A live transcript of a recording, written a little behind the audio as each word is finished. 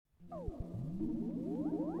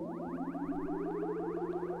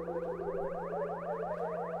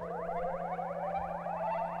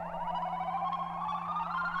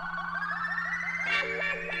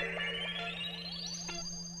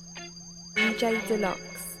DJ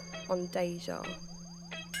Dlux on Deja.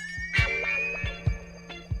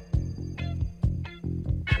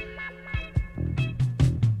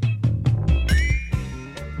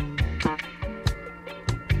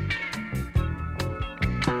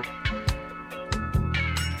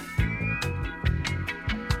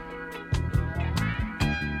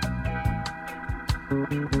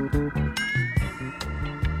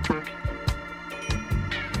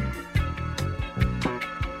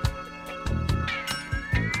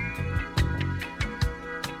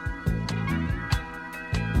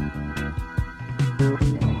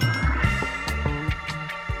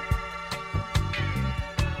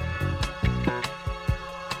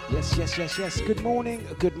 Yes. Good morning.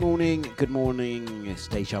 It's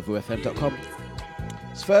dejavufm.com.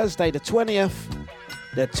 It's Thursday, the 20th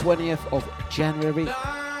of January.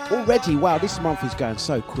 Already, wow, this month is going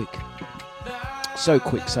so quick. So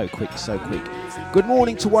quick. Good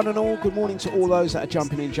morning to one and all. Good morning to all those that are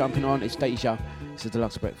jumping on. It's Deja. It's the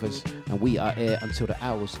Dlux Breakfast, and we are here until the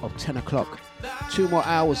hours of 10 o'clock. 2 more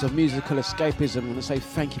hours of musical escapism. I want to say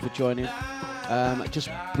thank you for joining. Just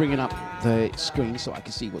bringing up the screen so I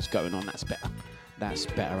can see what's going on. That's better.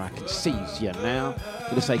 I can see you now. I'm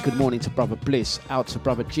going to say good morning to Brother Bliss, out to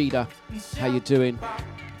Brother Jida. How you doing?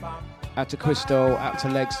 Out to Crystal, out to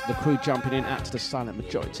Legs, the crew jumping in, out to the Silent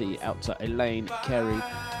Majority, out to Elaine, Kerry.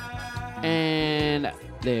 And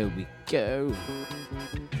there we go.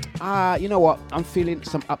 You know what? I'm feeling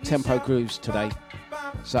some up-tempo grooves today.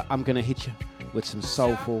 So I'm going to hit you with some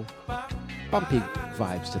soulful, bumpy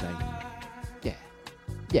vibes today.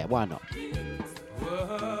 Yeah, why not?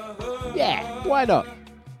 Yeah, why not?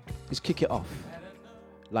 Let's kick it off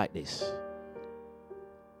like this.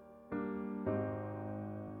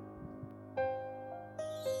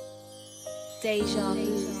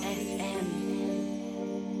 dejavufm.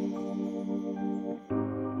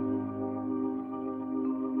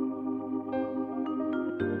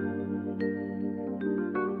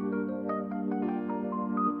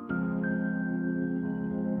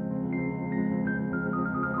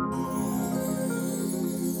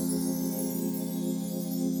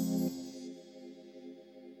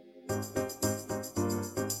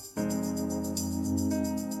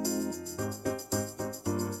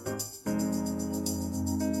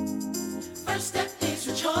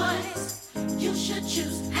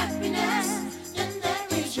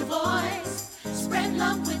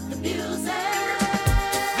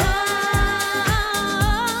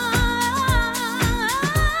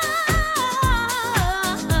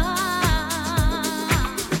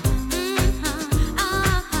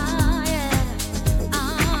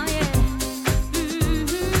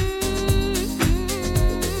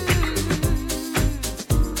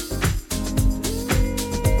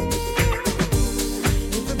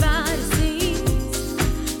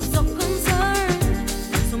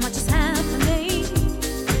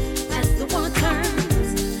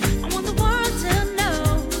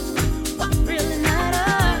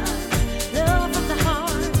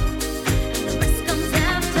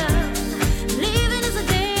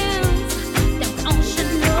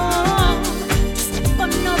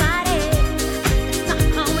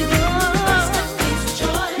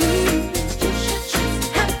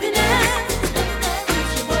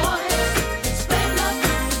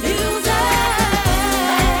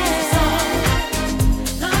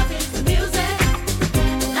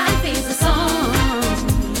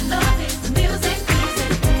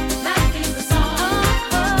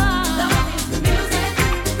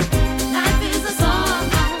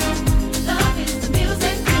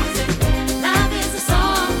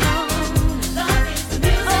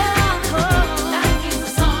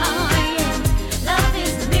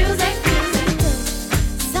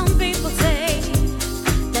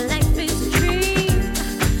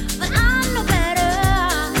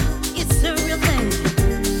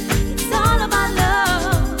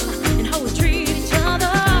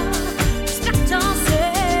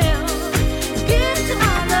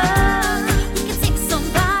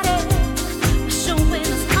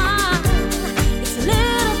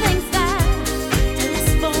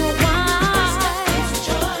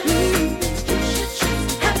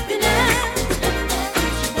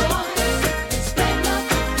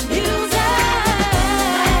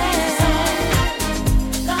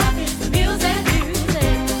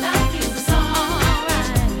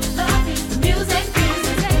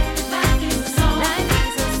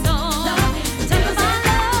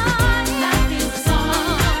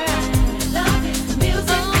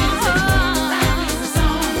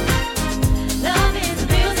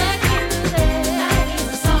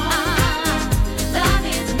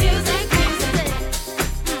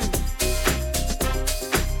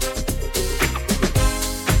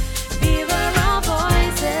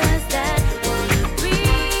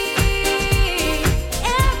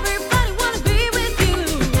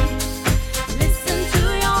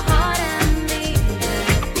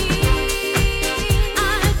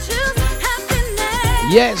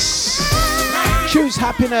 Yes, choose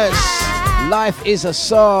happiness. Life is a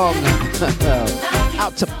song.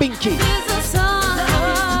 Out to Pinky.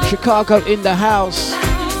 Chicago in the house.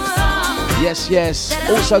 Yes, yes.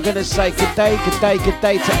 Also gonna say good day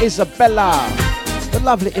to Isabella. The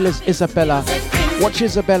lovely Isabella. Watch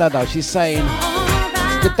Isabella though. She's saying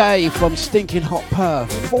good day from stinking hot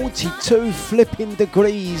Perth. 42 flipping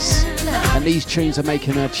degrees. And these tunes are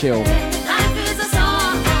making her chill.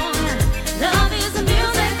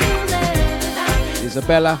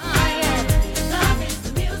 Isabella.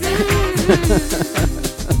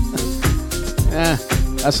 Yeah,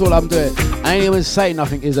 that's all I'm doing. I ain't even saying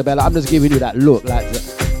nothing, Isabella. I'm just giving you that look, like the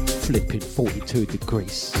flipping 42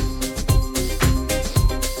 degrees.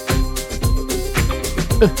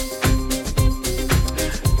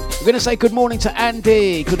 We're going to say good morning to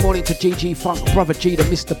Andy. Good morning to GG Funk, Brother G to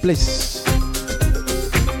Mr. Bliss.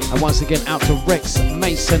 And once again, out to Rex,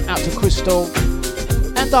 Mason, out to Crystal,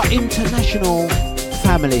 and our international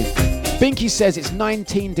family. Binky says it's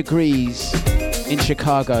 19 degrees in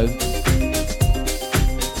Chicago.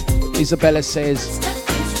 Isabella says,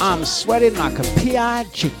 I'm sweating like a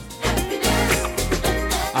PIG.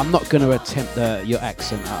 I'm not going to attempt your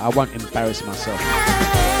accent. I won't embarrass myself.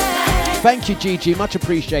 Thank you, Gigi. Much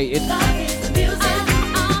appreciated.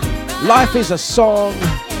 Life is a song.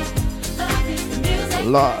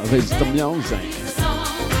 Love is the music.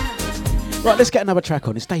 Right, let's get another track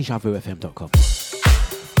on. It's dejavufm.com.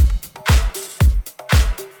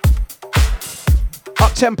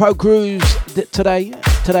 Up-tempo grooves today.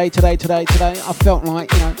 I felt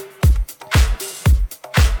like,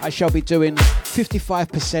 I shall be doing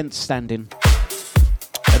 55% standing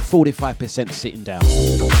and 45% sitting down.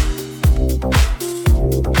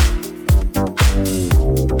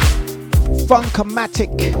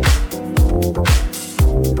 Funkomatic.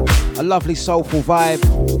 A lovely soulful vibe.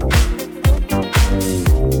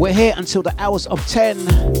 We're here until the hours of 10.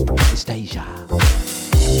 It's Deja.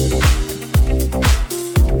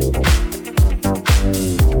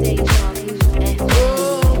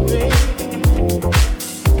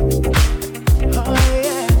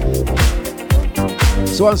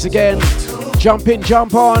 So once again, jump in,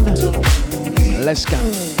 jump on. Let's go.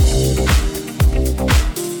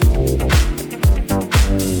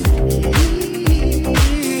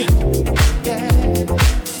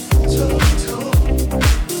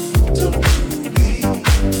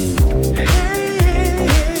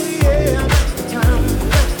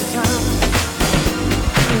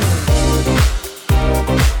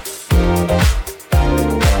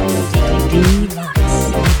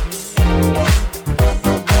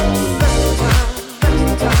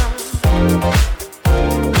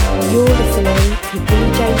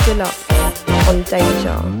 Dlux on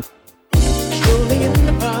Deja. Strolling in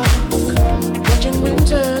the park, watching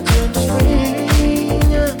winter turn to spring.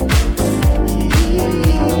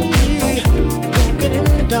 Walking in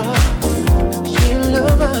the dark, seeing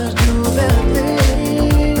lovers do their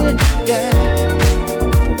thing. Yeah,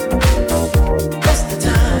 that's the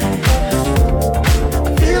time. I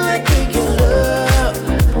feel like making love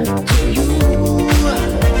to you.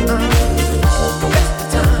 That's the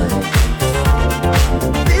time.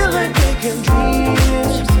 Feel like making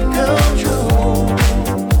dreams.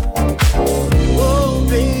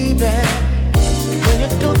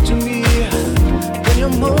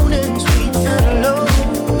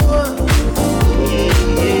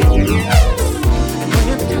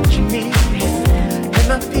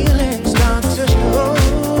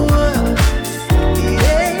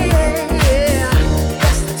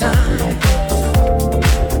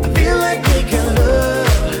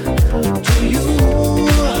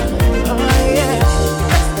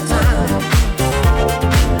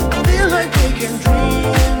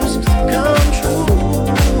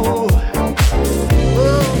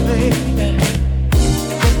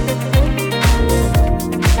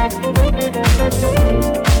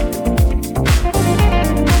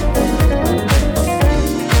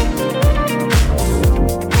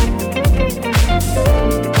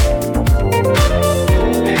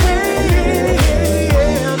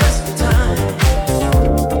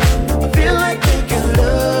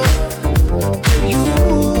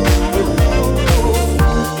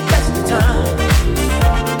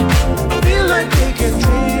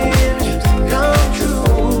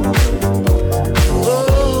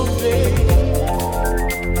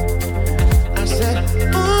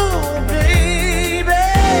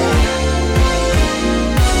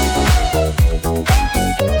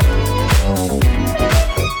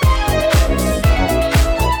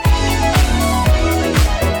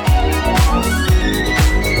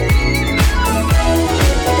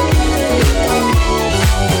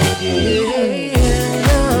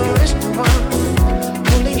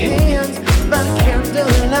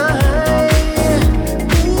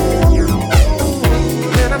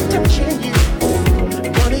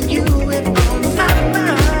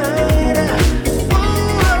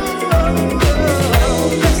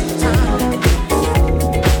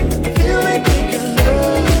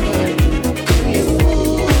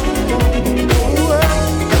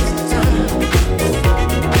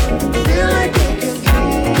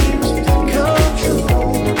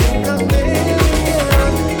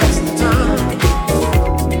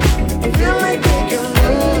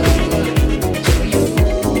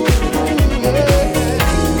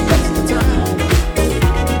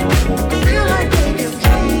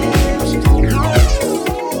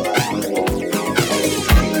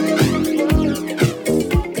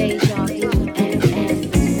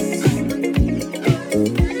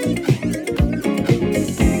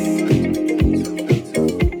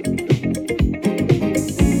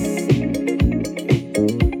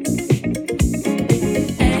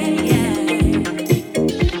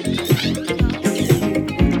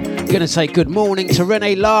 Gonna say good morning to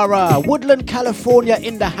Renee Lara, Woodland, California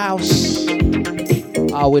in the house.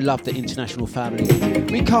 Oh, we love the international family.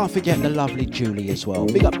 We can't forget the lovely Julie as well.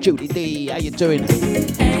 Big up Julie D, how you doing?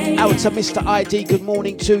 Out to Mr. ID, good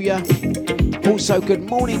morning to you. Also good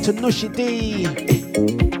morning to Nushi D.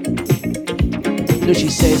 Nushi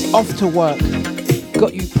says, off to work.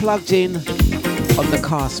 Got you plugged in on the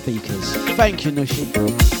car speakers. Thank you, Nushi.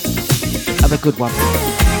 Have a good one.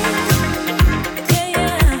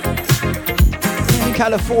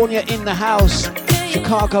 California in the house.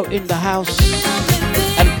 Chicago in the house.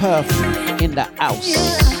 And Perth in the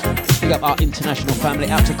house. Big up our international family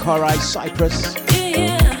out to Korai, Cyprus.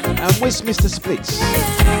 And with Mr. Splits.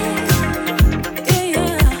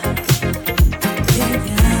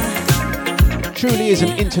 Truly is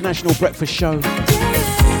an international breakfast show.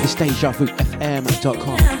 It's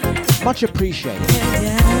dejavufm.com. Much appreciated.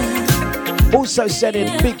 Also sending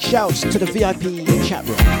big shouts to the VIP chat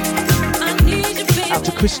room. Out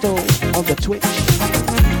to Crystal on the Twitch.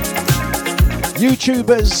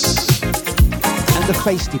 YouTubers and the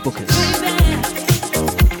Feisty Bookers.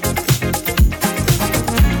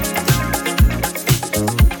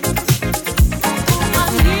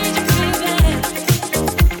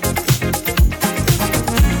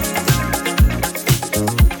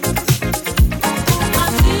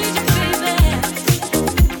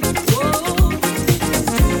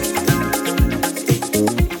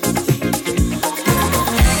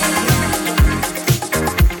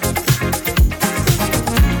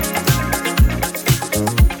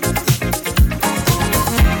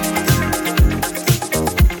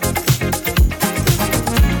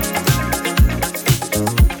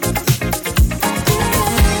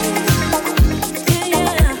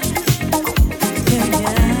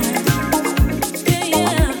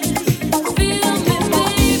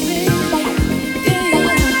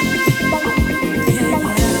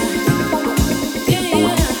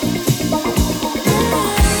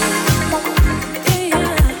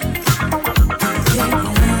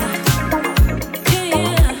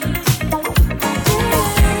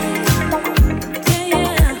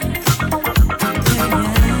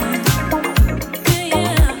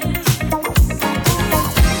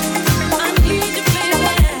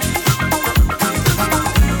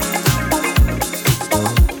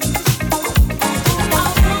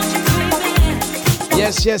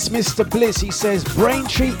 Yes, Mr. Bliss, he says,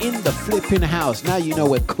 Braintree in the flipping house. Now you know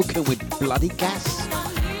we're cooking with bloody gas.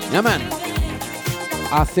 Yeah, man.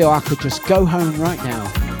 I feel I could just go home right now.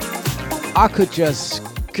 I could just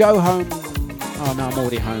go home. Oh, no, I'm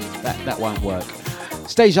already home. That won't work.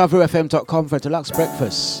 dejavufm.com for a Dlux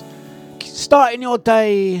breakfast. Starting your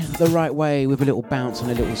day the right way with a little bounce and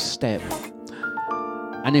a little step.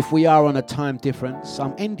 And if we are on a time difference,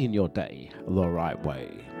 I'm ending your day the right way.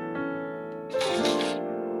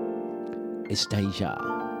 It's Deja.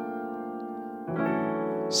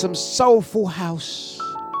 Some soulful house.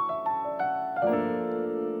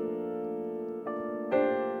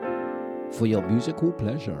 For your musical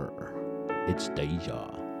pleasure. It's Deja.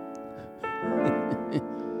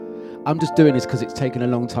 I'm just doing this because it's taken a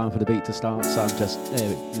long time for the beat to start, so I'm just,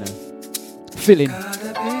 filling.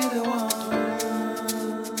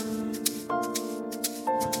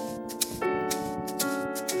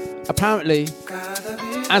 Apparently,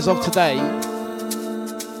 as of today,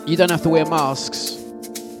 you don't have to wear masks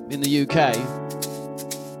in the UK.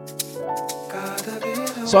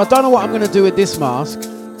 So I don't know what I'm going to do with this mask,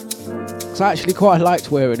 because I actually quite liked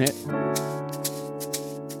wearing it. And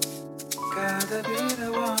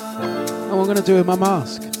what I'm going to do with my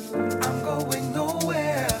mask.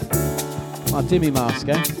 My dimmy mask,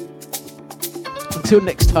 eh? Until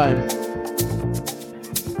next time.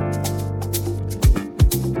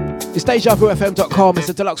 It's dejavufm.com. It's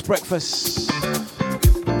a Dlux breakfast.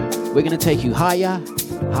 We're going to take you higher,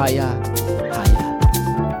 higher, higher.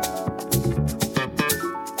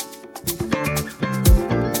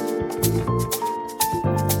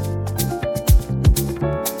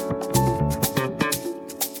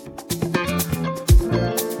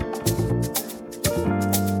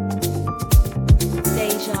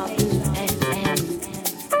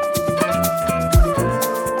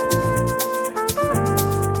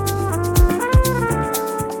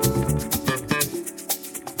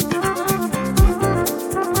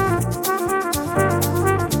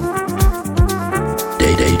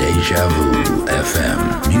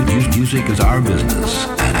 Music is our business,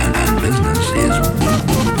 and business is boom,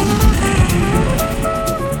 boom, boom.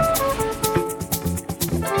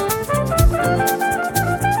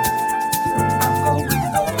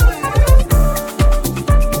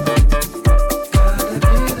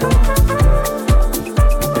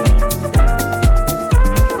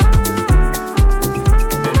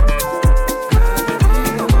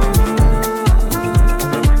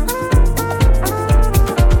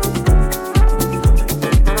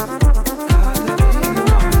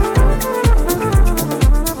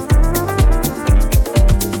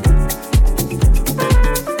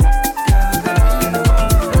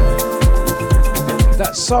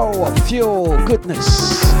 soul, fuel,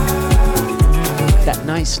 goodness, that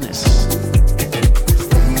niceness.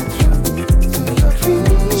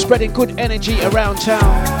 Spreading good energy around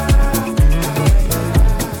town.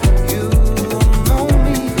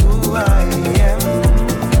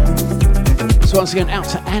 So once again, out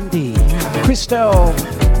to Andy, Christelle,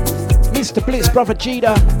 Mr. Blitz, Brother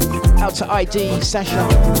Jida, out to ID, Sasha,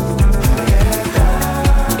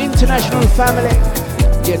 International Family,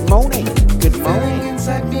 good morning, good morning.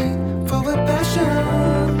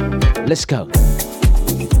 Let's go.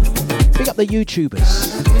 Pick up the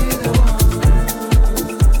YouTubers.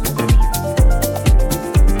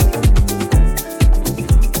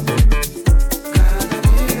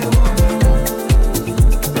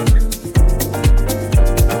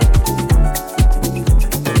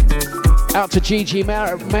 Out to Gigi, may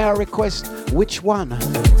I request which one?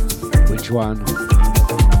 Which one?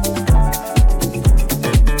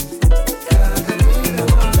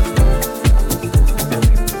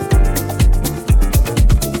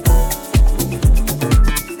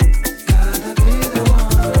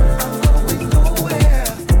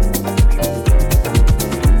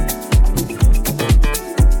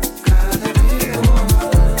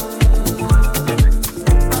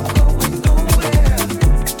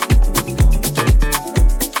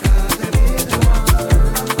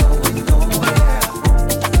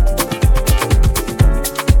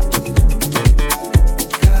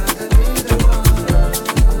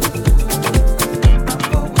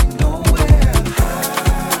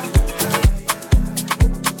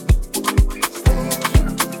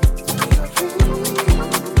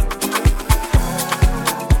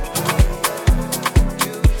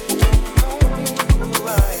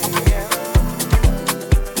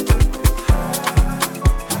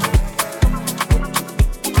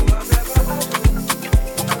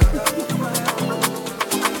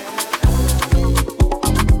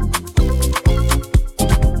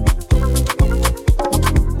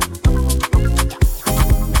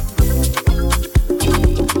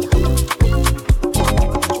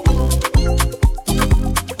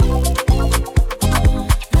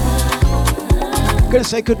 Gonna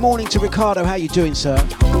say good morning to Ricardo. How you doing, sir?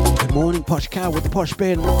 Good morning, Posh Cow with the Posh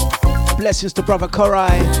Bin. Blessings to Brother Korai.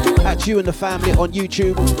 At you and the family on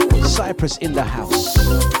YouTube. Cyprus in the house.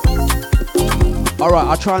 Alright,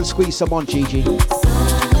 I'll try and squeeze some on, Gigi.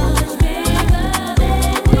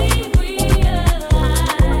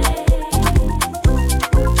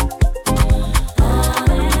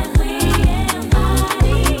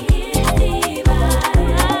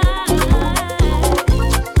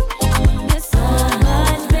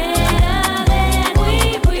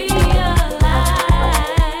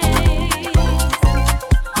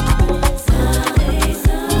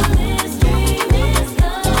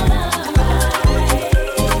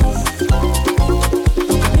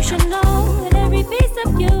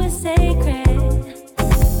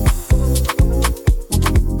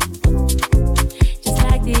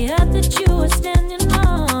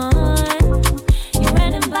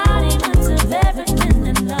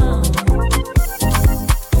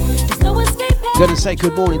 Gonna say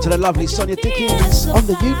good morning to the lovely Sonia Dickens on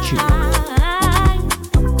the YouTube.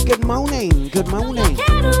 Good morning, good morning.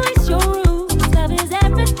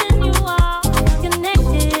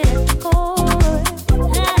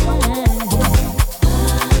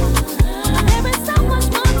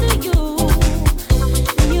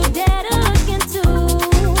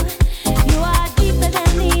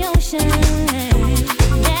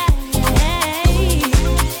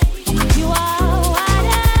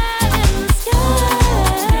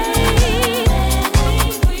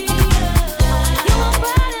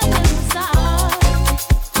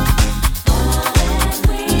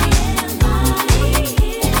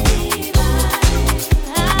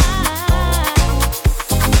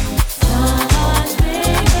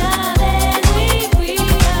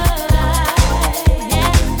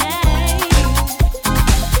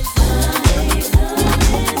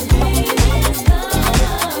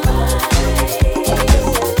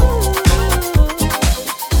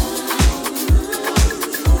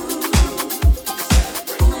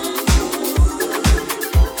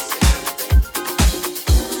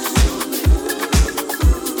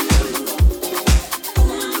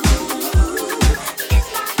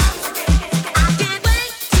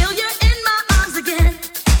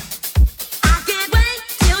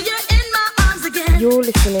 You're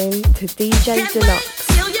listening to DJ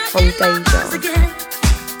Dlux on Deja.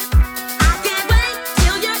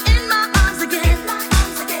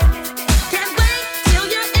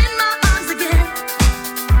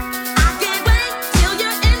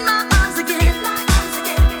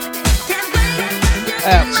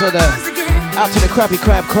 Out to the Out to the Krabby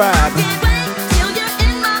Crab Crab.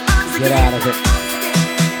 Get out of it.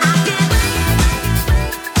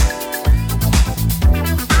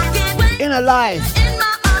 Inner Life.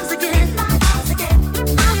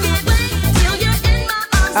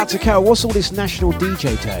 Out to Carol, what's all this National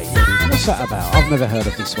DJ Day? What's that about? I've never heard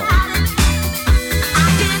of this one.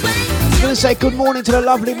 I'm gonna say good morning to the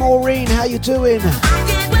lovely Maureen. How you doing?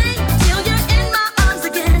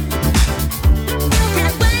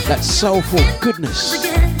 That's soulful goodness.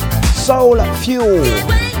 Soul fuel.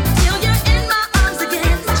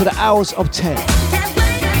 To the hours of 10.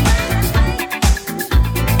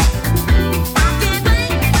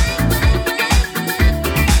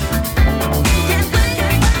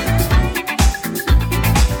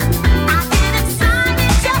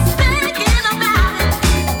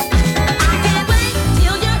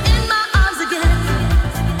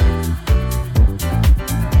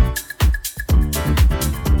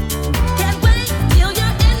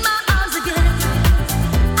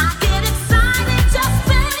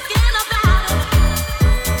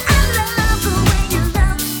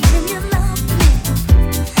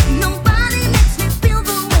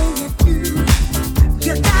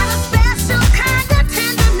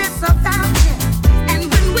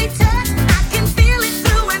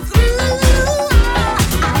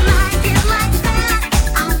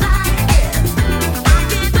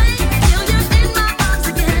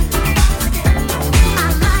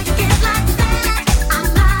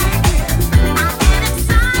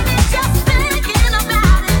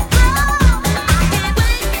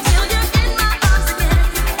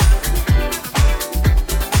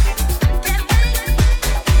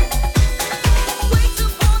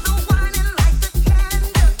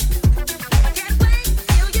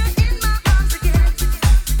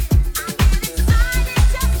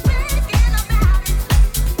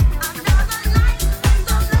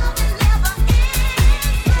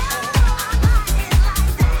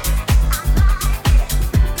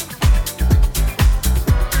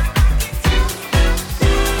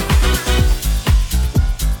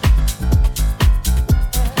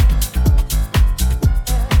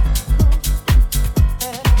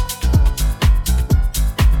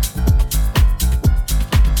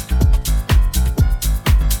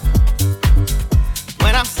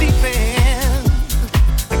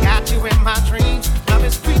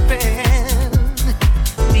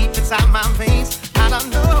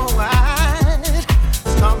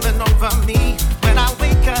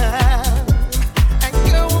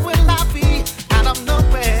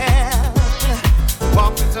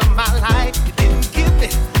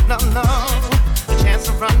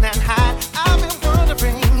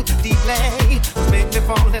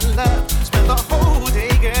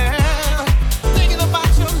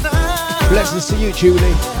 Blessings to you,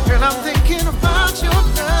 Julie. Girl, I'm thinking about your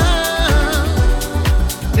love.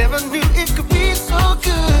 Never knew it could be so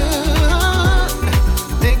good.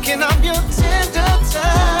 Thinking of your tender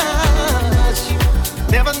touch.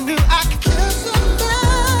 Never knew I could care so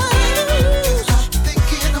much.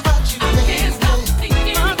 Thinking about you, baby. Can't stop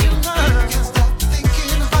thinking about your love. Can't stop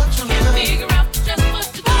thinking about your love. Can't figure out just what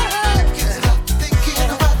to do. Can't stop thinking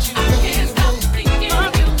about you, baby. Can't stop thinking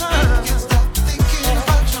about your love. Can't stop thinking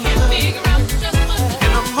about your love. Can't figure out just what to do.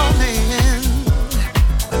 In the morning,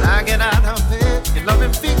 when I get out of bed, your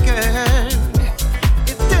loving figure,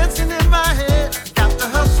 it's dancing in my head. Got to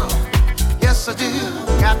hustle, yes I do.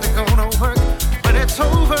 Got to go to work, but it's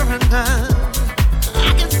over and done.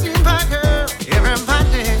 I can see my girl,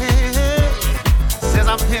 everybody says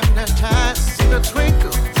I'm hypnotized. See the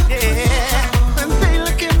twinkle, yeah. When they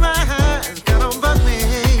look in my eyes, gonna bug me.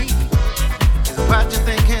 Is what you're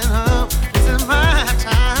thinking of? This is my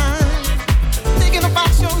time. Thinking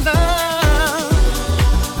about your love.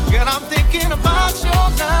 Girl, I'm thinking about your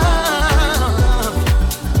love.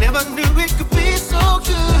 Never knew it could be so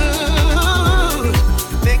good.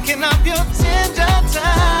 Thinking of your tender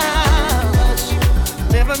touch.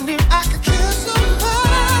 Never knew I could care so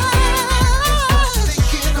much.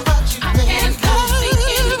 Thinking about you, baby. Can't stop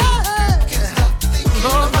thinking about you.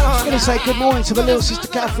 I'm going to say good morning to the little sister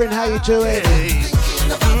Catherine. How you doing?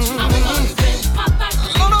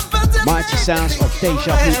 Mighty sounds of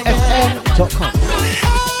dejavufm.com.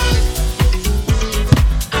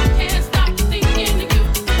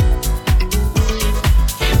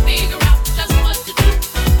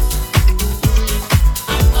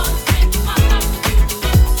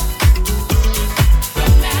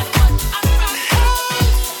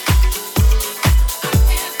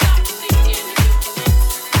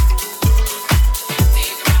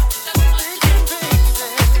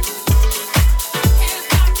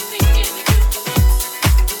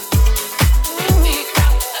 Thinking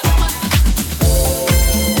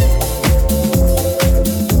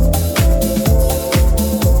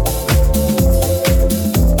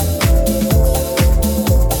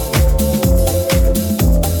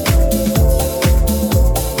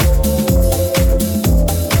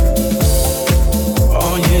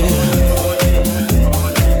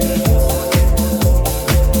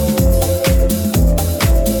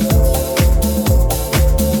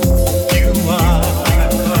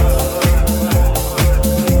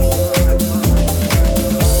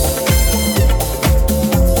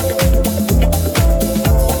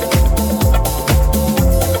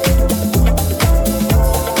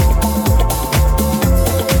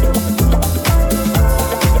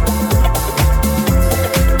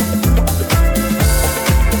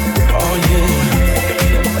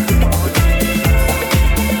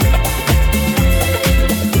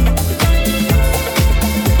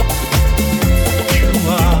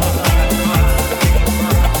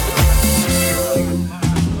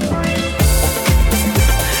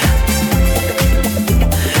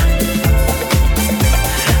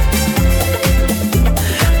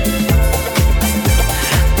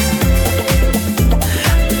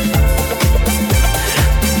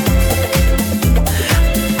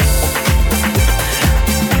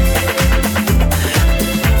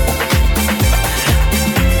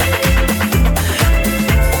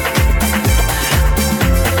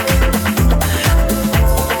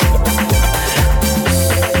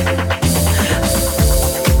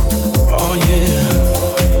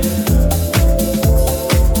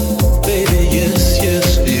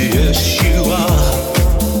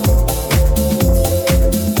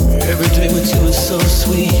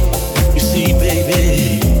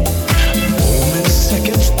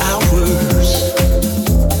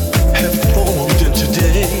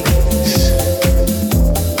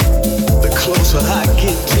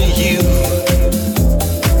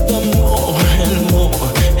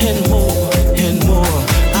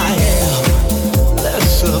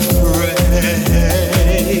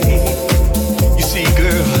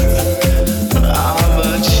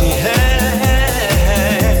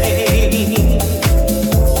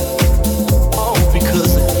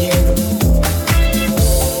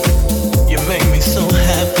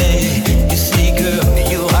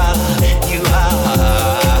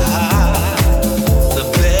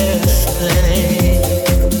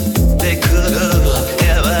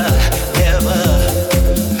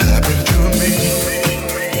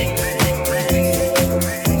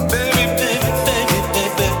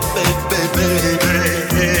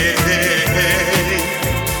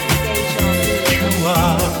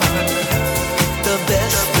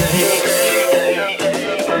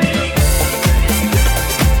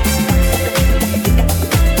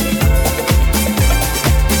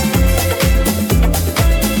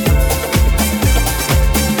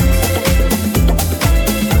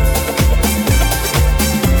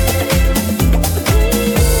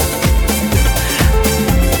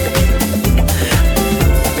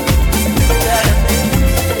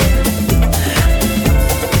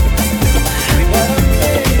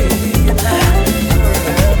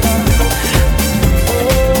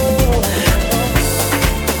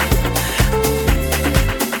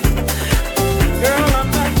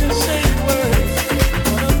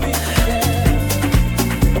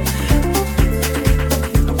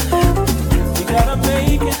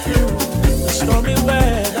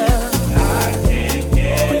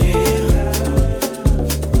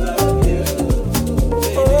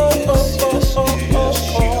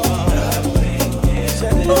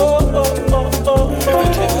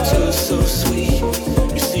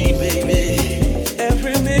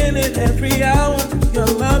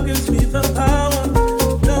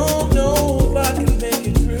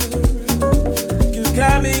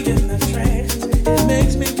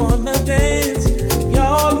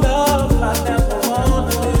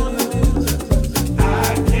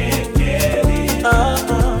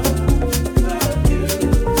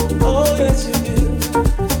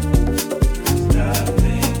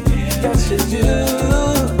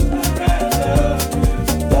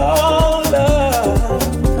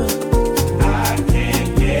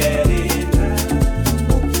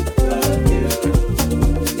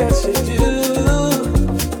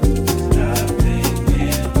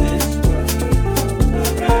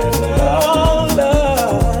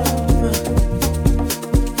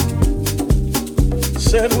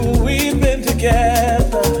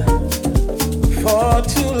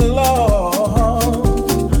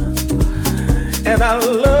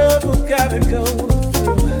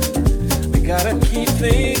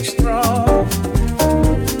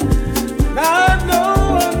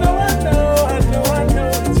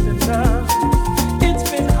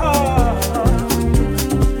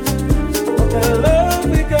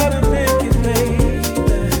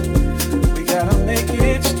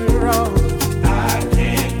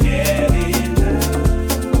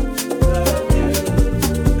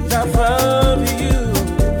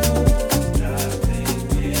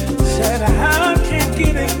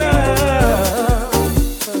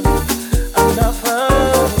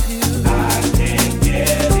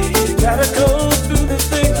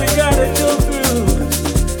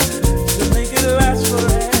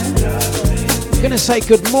Say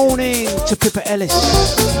good morning to Pippa Ellis.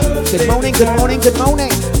 Good morning, good morning, good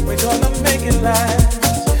morning. We're gonna make it last.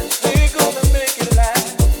 We're gonna make it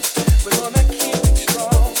last. We're gonna keep it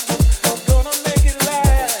strong. Gonna make it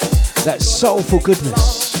last. That soulful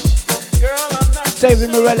goodness.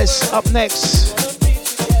 David Morellis up next.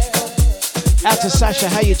 Out to Sasha,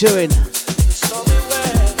 how you doing?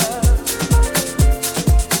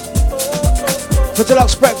 For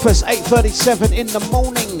Dlux breakfast, 8:37 in the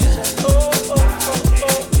morning.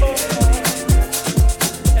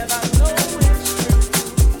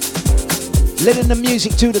 Letting the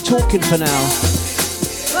music do the talking for now.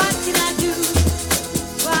 What can I do?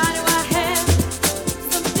 Why do I have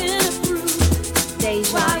something to prove?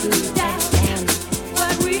 Why you doubt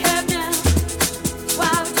what we have now?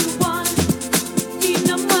 Why would you want need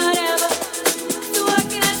no whatever? So what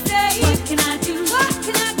can I say? What can I do? What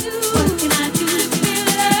can I do? What can I do to feel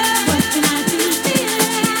it? What can I do to feel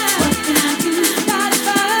it? What can I do to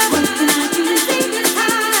satisfy? What can I do to see this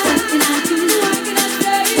high? What can I do? What can I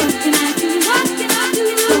say? What can I do? What can I do?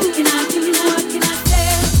 What can I do? What can I say?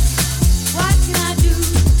 What can I do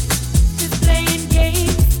to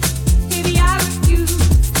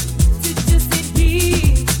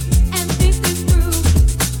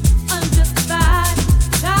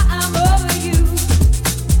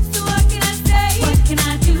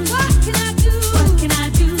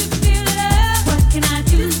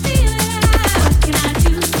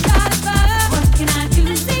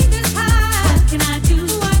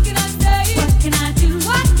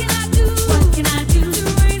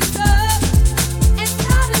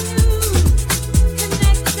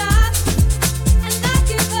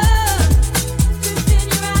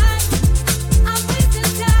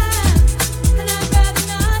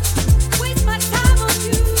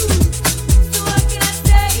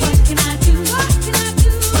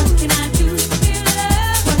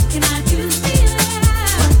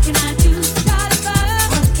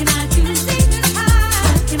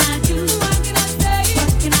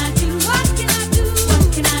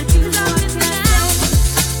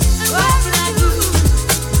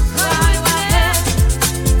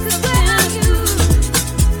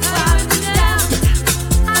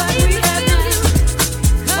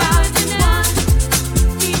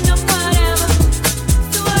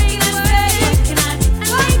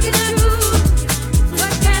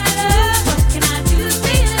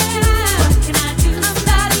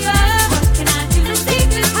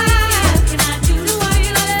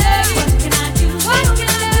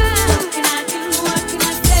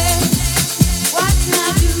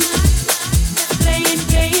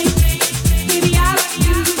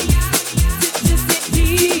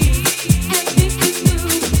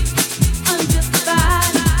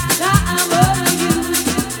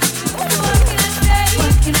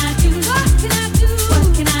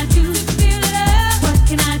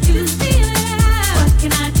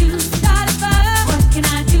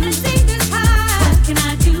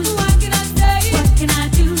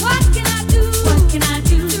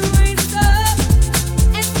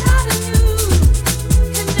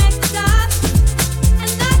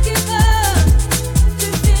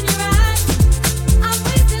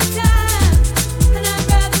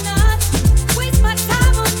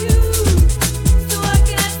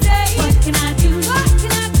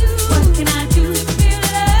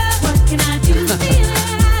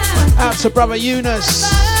to brother Eunice.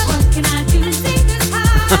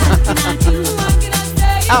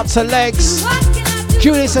 Out to Legs.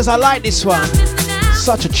 Julie says, I like this one.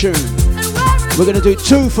 Such a tune. We're going to do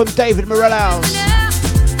 2 from David Morales.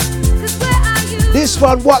 This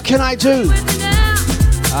one, What Can I Do?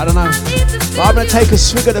 I don't know. But I'm going to take a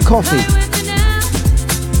swig of the coffee.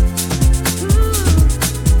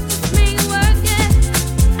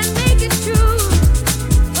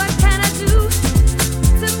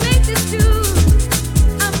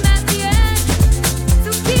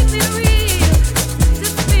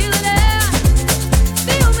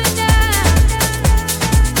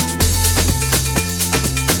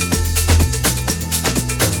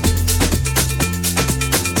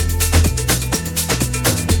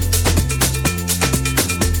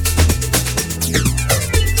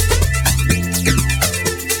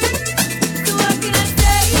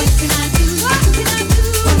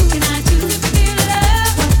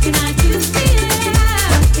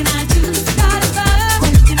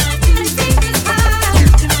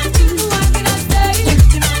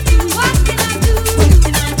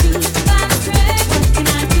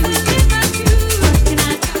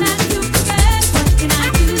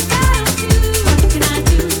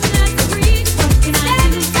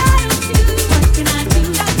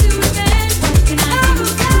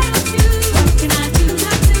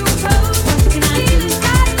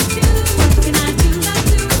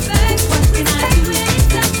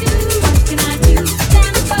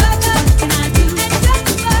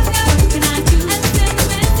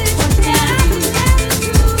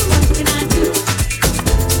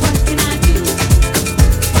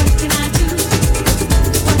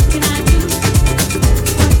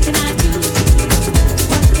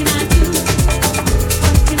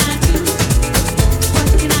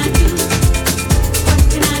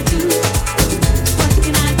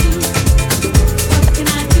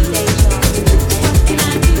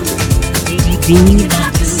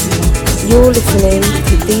 Dlux. You're listening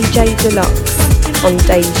to DJ Dlux on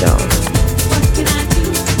Deja.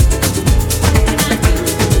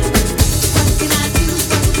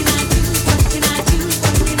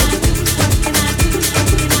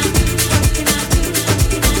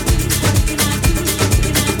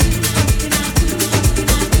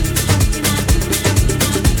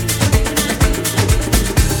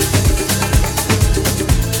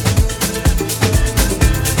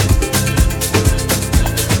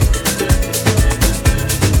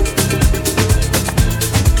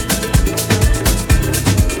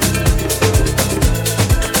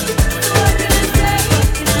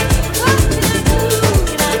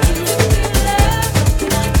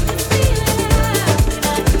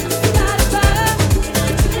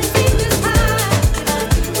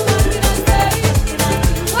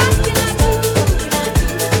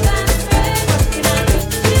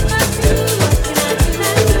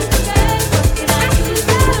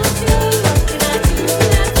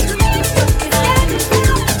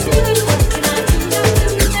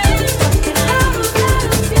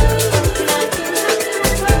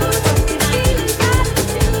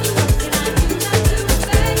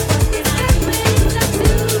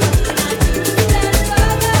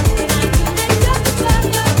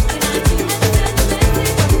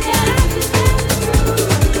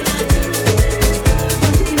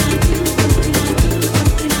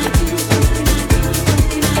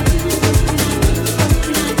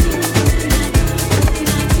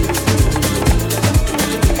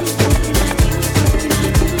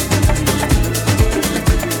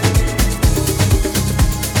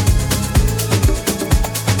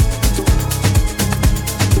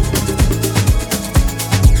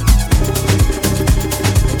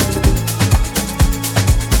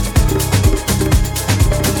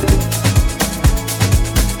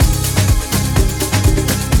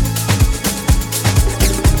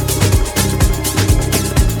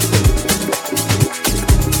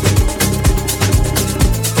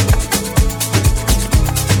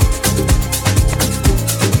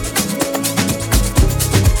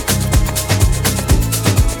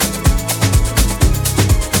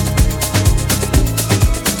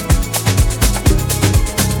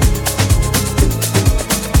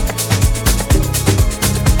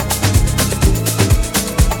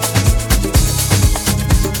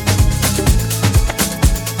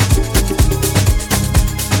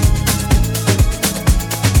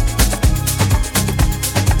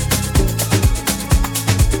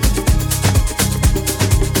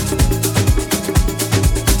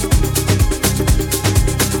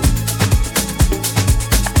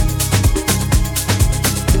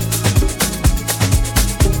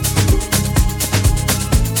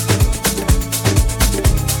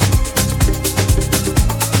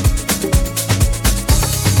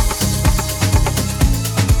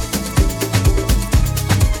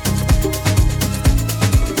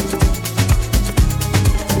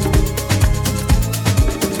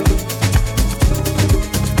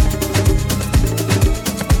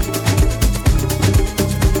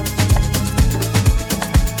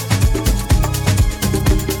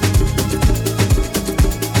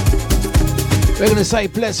 We're going to say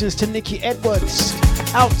blessings to Nikki Edwards.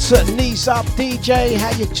 Out to Knees Up DJ. How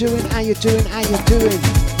you doing? How you doing? How you doing?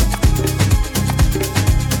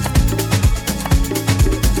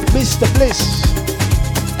 Mr. Bliss.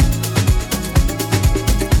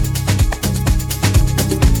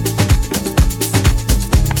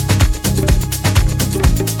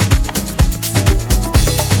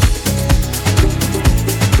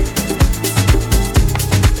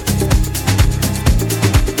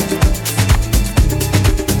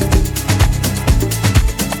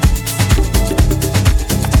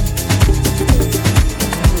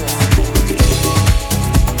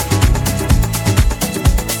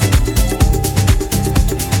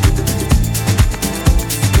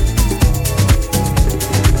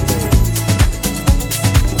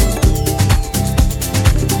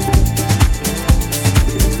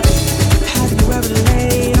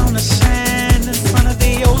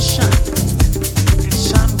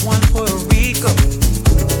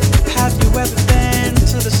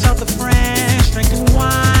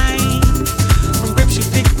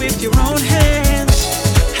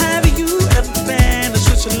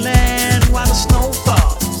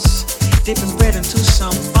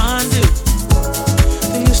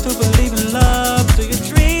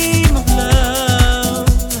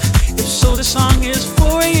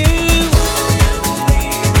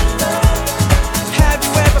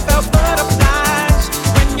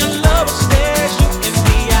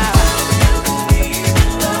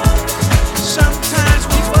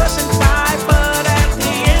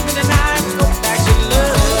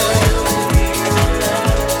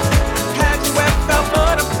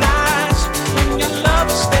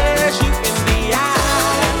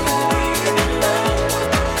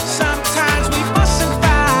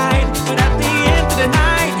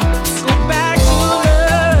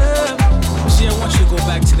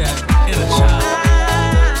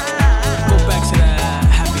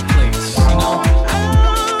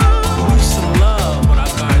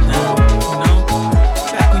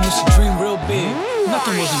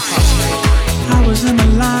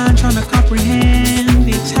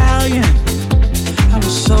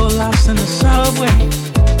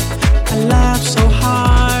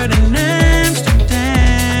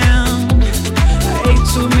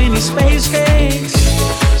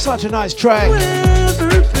 Nice track.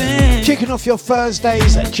 Kicking off your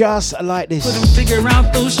Thursdays just like this. Figure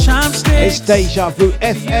out those it's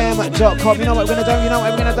dejavufm.com. You know what we're gonna do? You know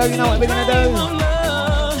what we're gonna do? You know what we're gonna do?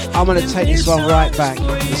 I'm gonna take this one right back.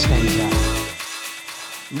 It's Deja.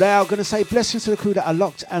 Now, gonna say blessings to the crew that are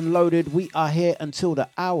locked and loaded. We are here until the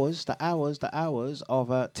hours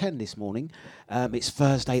of 10 this morning. It's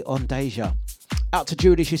Thursday on Deja. Out to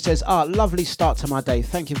Judy, she says, lovely start to my day.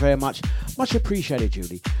 Thank you very much. Much appreciated,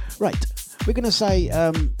 Judy. Right, we're going to say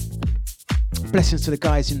blessings to the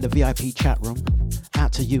guys in the VIP chat room.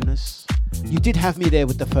 Out to Eunice. You did have me there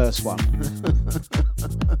with the first one.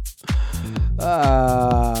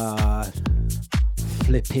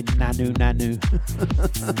 Flipping nanu.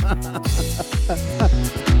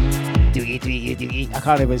 I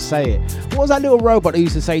can't even say it. What was that little robot that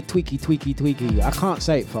used to say tweaky? I can't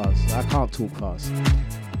say it fast. I can't talk fast.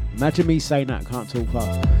 Imagine me saying that. I can't talk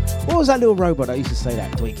fast. What was that little robot that used to say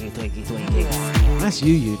that? Tweaky. That's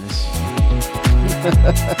you, Eunice.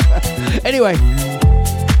 Anyway,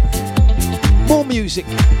 more music.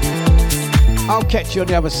 I'll catch you on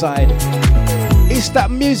the other side. It's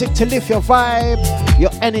that music to lift your vibe,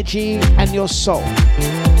 your energy, and your soul.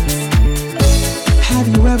 Have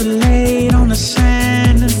you ever laid on the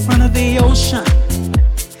sand in front of the ocean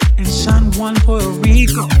in San Juan, Puerto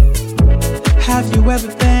Rico? Have you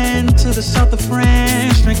ever been to the south of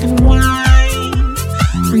France drinking wine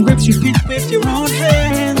from grapes you picked with your own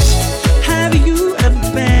hands? Have you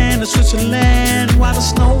ever been to Switzerland while the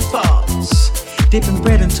snow falls, dipping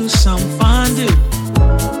bread into some fondue?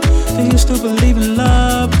 Do you still believe in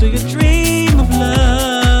love? Do you dream of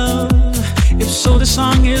love? If so, this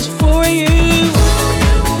song is for you.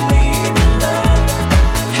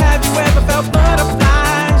 Have you ever felt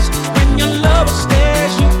butterflies when your lover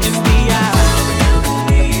stares you in the eye?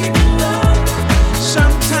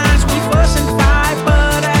 Sometimes we fuss and fight,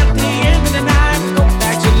 but at the end of the night we go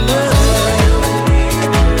back to love.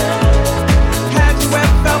 Have you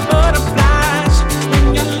ever felt butterflies when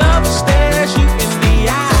your lover stares you in the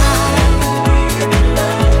eye?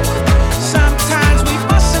 Sometimes we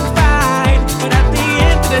fuss and fight, but at the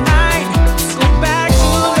end of the night we go back to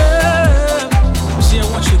love. See, I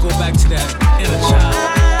want you to go back to that inner child.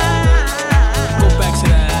 Go back to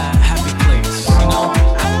that happy place, you know?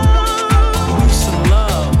 We used to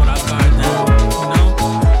love what I got now, you know?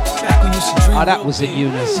 Back when you used to dream. That was it,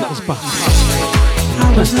 Eunice. It was Bucky. I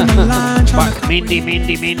was in the line trying to Mindy.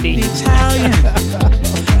 the Italian.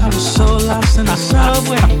 I was so lost in the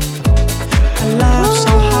subway. I laughed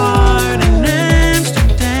so hard in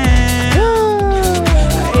Amsterdam.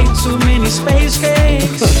 I ate too many space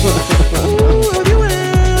cakes. Ooh, have you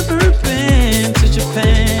ever been to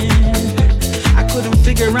Japan? I couldn't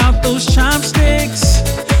figure out those chopsticks.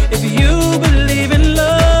 If you believe in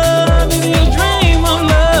love, if you dream of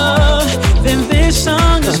love, then this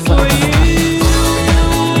song is for you.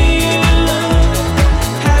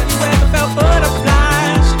 Have you ever felt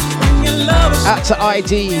butterflies when your love was Out to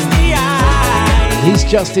ID. in the eye? He's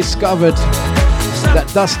just discovered that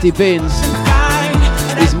Dusty Bins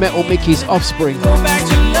is Metal Mickey's offspring. Go back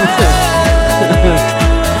to love.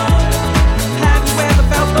 Have you ever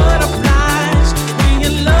felt butterflies when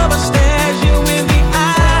your lover stares you in the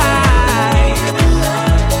eye?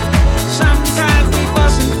 Sometimes we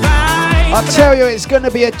fuss and fight. I tell you, it's going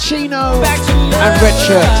to be a chino Back to love. and red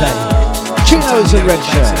shirt day. Chinos and red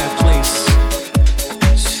shirt.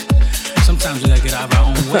 Sometimes we gotta get out of our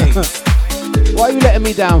own way. What are you letting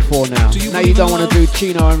me down for now? Do you Now you believe don't in want to love? do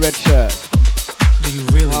chino and red shirt. Do you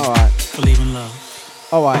really Alright, believe in love?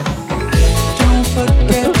 alright. Don't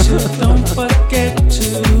forget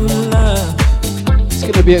to love. It's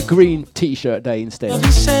going to be a green t-shirt day instead.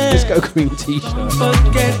 He said, Let's go green t-shirt.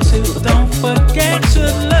 don't forget to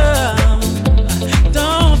love.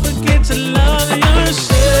 Don't forget to love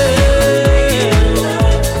yourself.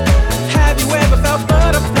 Have you ever felt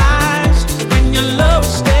butterflies when your love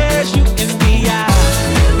stares you in the eye?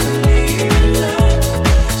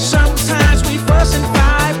 Sometimes we fuss and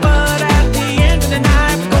fight, but at the end of the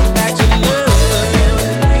night we go back to love.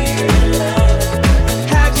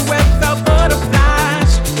 Have you ever felt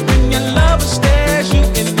butterflies when your lover stares you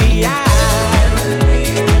in the eye?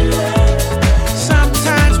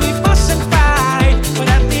 Sometimes we fuss and fight, but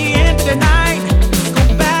at the end of the night go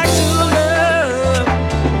back to love.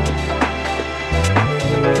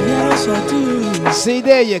 Yes, I do. See,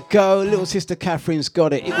 there you go. Little sister Catherine's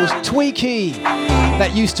got it. It was Tweaky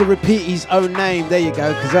that used to repeat his own name. There you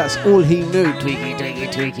go, because that's all he knew.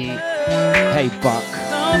 Tweaky. Hey, Buck.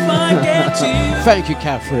 Don't forget to. Thank you,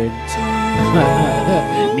 Catherine.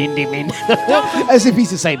 Mindy. As if he's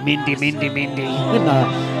to say Mindy. No,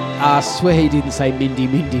 I swear he didn't say Mindy.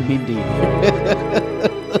 Don't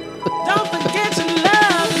forget to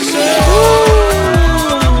love yourself.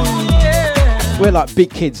 Yeah. We're like big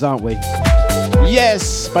kids, aren't we?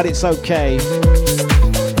 Yes, but it's okay.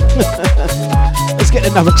 Let's get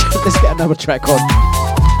another track on.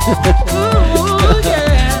 Ooh,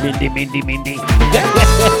 yeah. Mindy.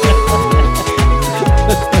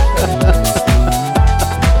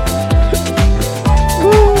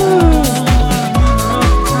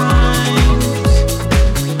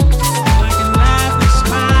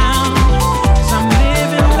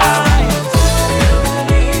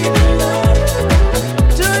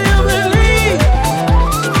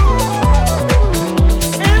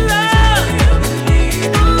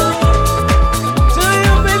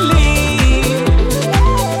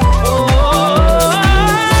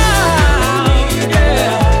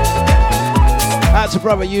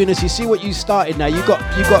 Brother Eunice, you see what you started now. You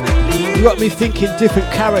got me thinking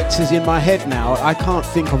different characters in my head now. I can't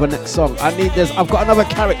think of a next song. I've got another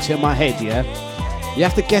character in my head, yeah? You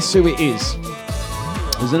have to guess who it is.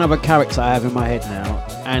 There's another character I have in my head now,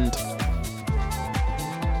 and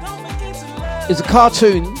it's a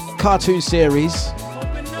cartoon series.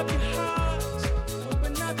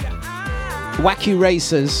 Wacky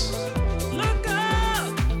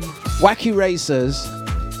Racers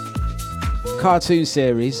cartoon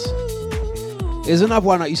series. There's another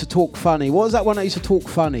one that used to talk funny. What was that one that used to talk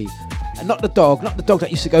funny? And not the dog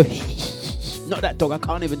that used to go not that dog. I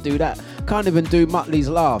can't even do that. Can't even do Muttley's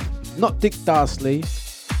laugh. Not Dick Dastly.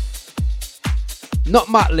 Not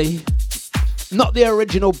Muttley. Not the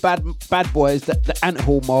original bad boys, the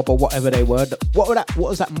Ant-Hall mob or whatever they were. What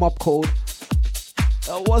was that mob called?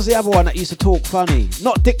 What was the other one that used to talk funny?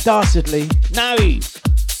 Not Dick Dastardly. No.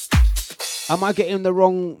 Am I getting the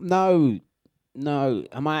wrong? No,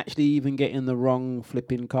 am I actually even getting the wrong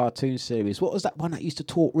flipping cartoon series? What was that one that used to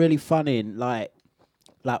talk really funny, like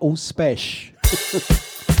all spesh?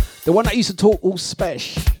 The one that used to talk all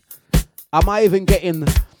spesh. Am I even getting the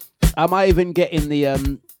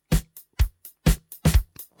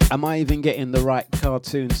right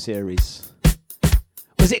cartoon series?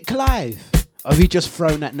 Was it Clive? Or have you just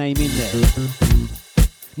thrown that name in there?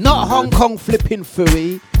 Not Hong Kong flipping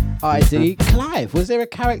Fooey. ID Clive. Was there a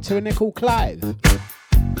character in there called Clive?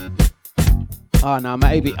 Oh no,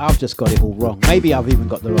 maybe I've just got it all wrong. Maybe I've even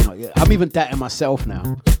got the wrong. I'm even doubting myself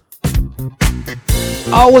now.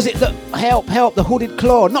 Oh, was it the help, the hooded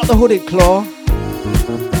claw? Not the hooded claw.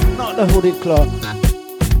 Not the hooded claw.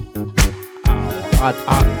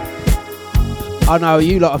 I know,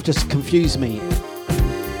 you lot have just confused me.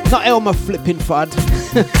 Not Elmer flipping Fudd.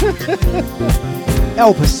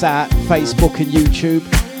 Help us out, Facebook and YouTube.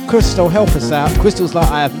 Crystal, help us out. Crystal's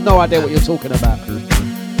like, I have no idea what you're talking about.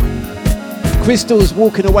 Crystal's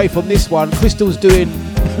walking away from this one. Crystal's doing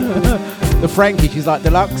the Frankie. She's like,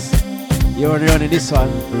 Dlux, you're on this one.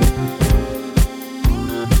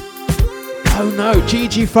 Oh no,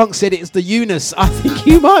 Gigi Funk said it's the Eunice. I think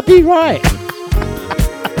you might be right.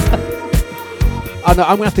 Oh no,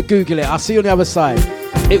 I'm gonna have to Google it. I'll see you on the other side.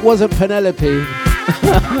 It wasn't Penelope.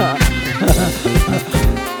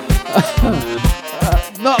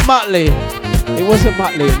 Not Muttley. It wasn't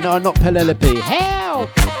Muttley. No, not Penelope.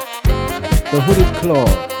 Help! The hooded claw.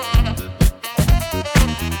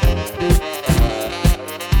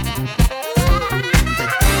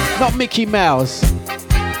 Not Mickey Mouse.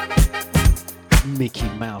 Mickey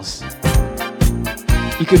Mouse.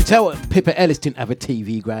 You can tell Pippa Ellis didn't have a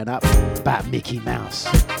TV growing up about Mickey Mouse.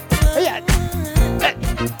 Yeah.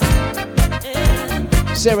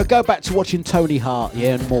 Sarah, go back to watching Tony Hart,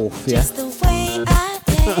 yeah, and Morph, yeah.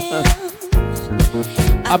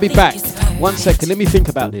 I'll be back. 1 second, let me think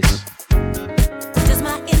about this. Does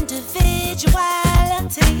my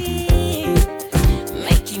individuality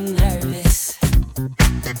make you nervous?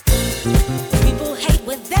 People hate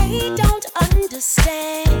what they don't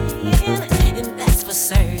understand, and that's for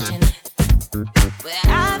certain. But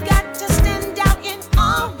I've got to stand out in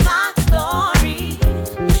all my glory,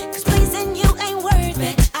 'cause pleasing you ain't worth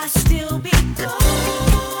it. I still be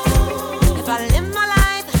gold. If I live my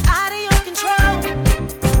life out of your control,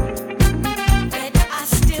 but I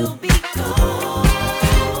still be gold.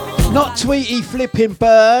 Not Tweety Flipping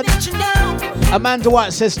Bird. Let you know. Amanda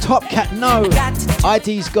White says Top Cat, no.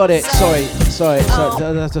 ID's got it. Sorry. I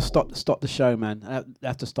have to stop the show, man. I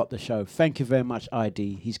have to stop the show. Thank you very much,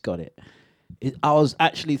 ID. He's got it. I was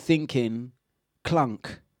actually thinking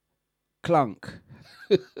clunk.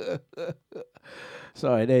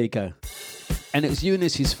 Sorry, there you go. And it was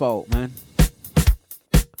Eunice's fault, man.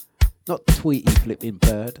 Not Tweety Flipping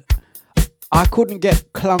Bird. I couldn't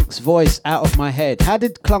get Clunk's voice out of my head. How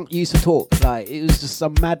did Clunk used to talk? Like, it was just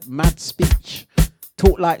some mad speech.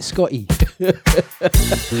 Talk like Scotty.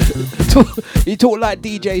 He talked like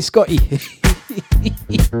DJ Scotty.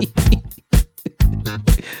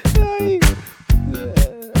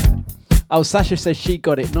 Oh, Sasha says she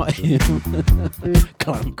got it, not him.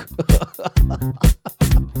 Clunk.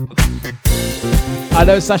 I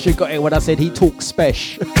know Sasha got it when I said he talks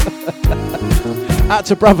spesh. Out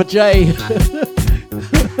to Brother Jay.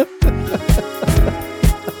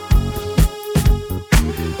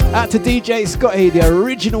 Out to DJ Scotty, the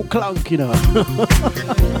original Clunk, you know.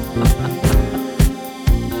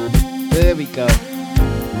 There we go.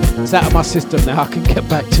 It's out of my system now, I can get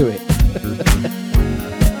back to it.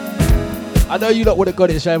 I know you lot would have got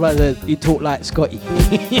it straight away that he talked like Scotty.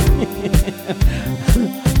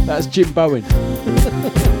 That's Jim Bowen.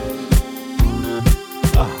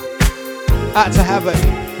 Out to Havoc.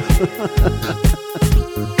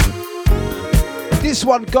 This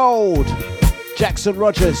one gold. Jackson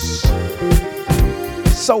Rogers.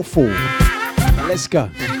 Soulful. Let's go.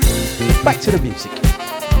 Back to the music.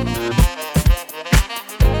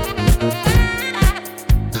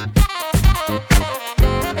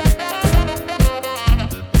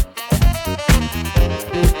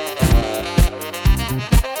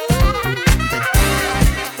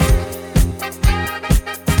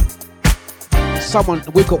 Someone,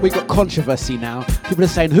 we've got controversy now. People are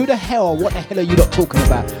saying, who the hell or what the hell are you not talking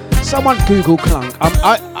about? Someone Google Clunk.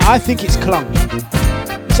 I think it's Clunk.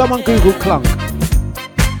 Someone Google Clunk.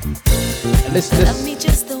 Listen. Love me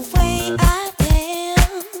just the way I am.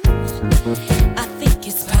 I think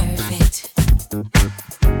it's perfect.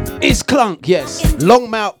 It's Clunk, yes.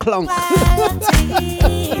 Longmouth Clunk.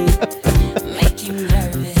 Make you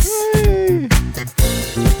nervous.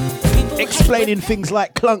 Explaining things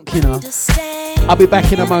like Clunk, you know. I'll be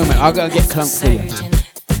back in a moment. I'll go and get Clunk for you.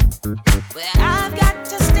 I've got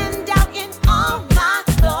to stand out in all my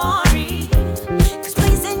glory, 'cause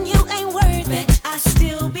pleasing you ain't worth it. I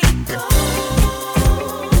still be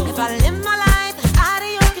gold. If I live my life out of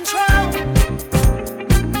your control,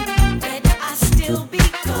 but I still be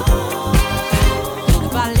gold.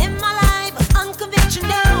 If I live my life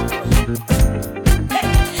unconventional, hey,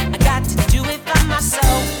 I got to do it by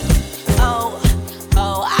myself. Oh,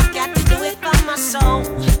 I got to do it by myself.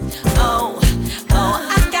 Oh,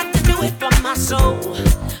 I got to do it by myself.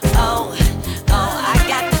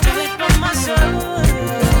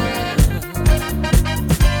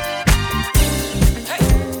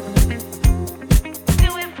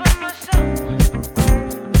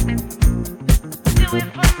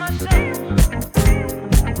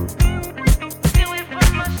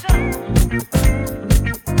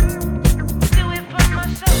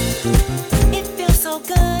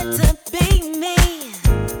 good to be me.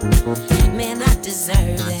 Man, I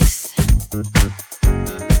deserve this.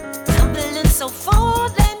 I'm feeling so full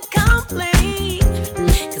and complete.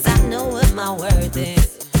 Cause I know what my worth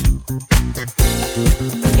is.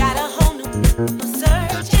 Got a whole new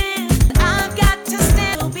searching. I've got to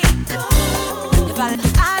still be cool. If I'm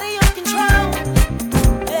out of your control.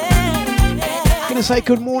 I'm gonna say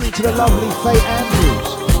good morning to the lovely Faye Andrews.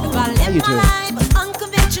 How you doing? I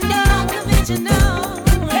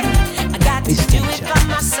got to do it by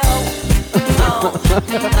my soul.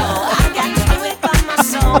 I got to do it by my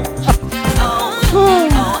soul.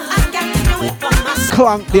 I got to do it by my soul.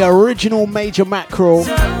 Clunk, the original Major Mackerel.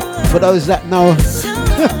 For those that know.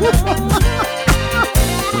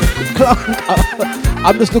 Clunk.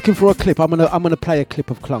 I'm just looking for a clip. I'm gonna play a clip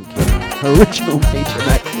of Clunk. Original Major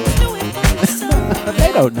Mackerel.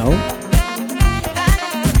 They don't know.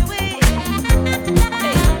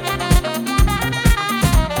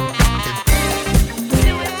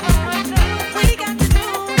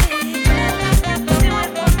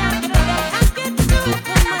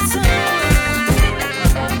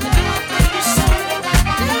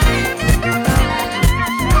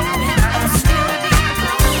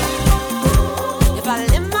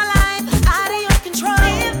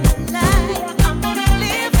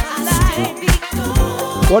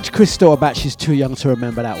 Watch Crystal about she's too young to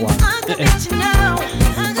remember that one.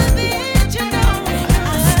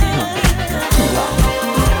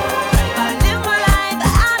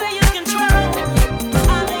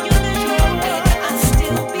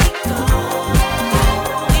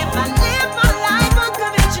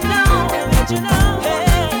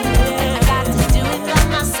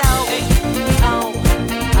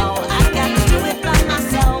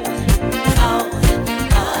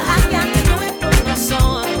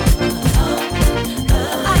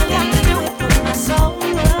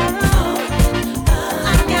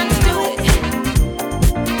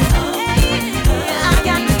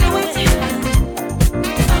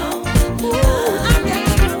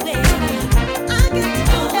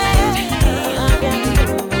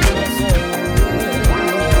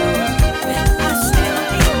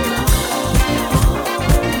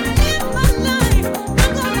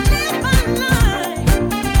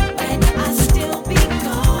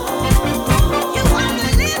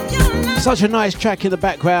 Such a nice track in the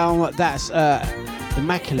background. That's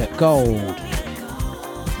Immaculate Gold.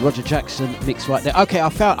 Roger Jackson mix right there. Okay,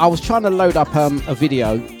 I was trying to load up a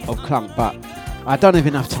video of Clunk, but I don't have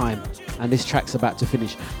enough time, and this track's about to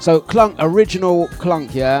finish. So Clunk, original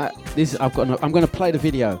Clunk, yeah. I'm gonna play the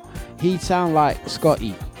video. He sound like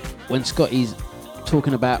Scotty when Scotty's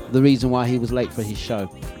talking about the reason why he was late for his show.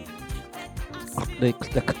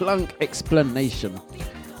 The Clunk explanation.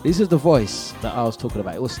 This is the voice that I was talking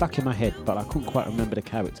about. It was stuck in my head, but I couldn't quite remember the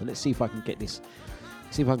character. Let's see if I can get this.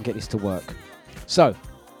 See if I can get this to work. So,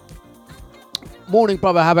 morning,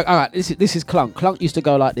 brother Havoc. All right, this is Clunk. Clunk used to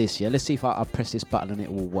go like this. Yeah, let's see if I press this button and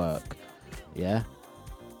it will work. Yeah.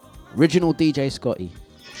 Original DJ Scotty.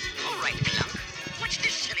 All right, Clunk. What's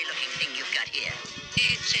this silly-looking thing you've got here?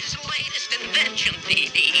 It's his latest invention,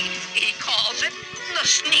 baby. He calls it the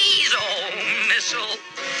Sneeze-O missile.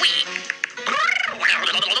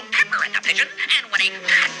 Pepper at the pigeon, and when he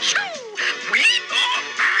achoo, we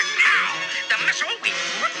the missile we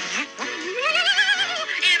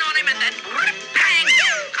in on him, and then bang,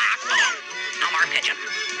 no more pigeon.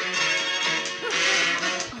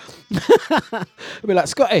 I'll be like,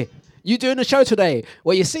 Scotty, you doing the show today?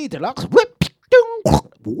 Well, you see, Dlux,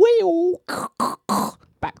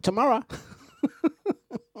 back tomorrow.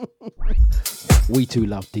 We too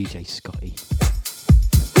love DJ Scotty.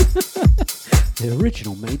 The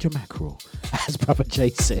original Major Mackerel, as Brother Jay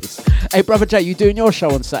says. Hey, Brother Jay, you doing your show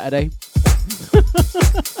on Saturday?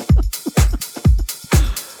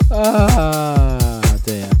 Ah,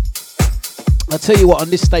 dear. I'll tell you what, on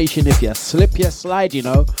this station, if you slip, you slide, you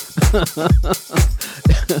know.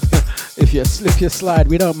 If you slip, you slide,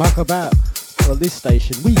 we don't muck about. On this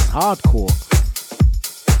station, we's hardcore.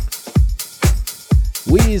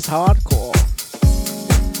 We's hardcore.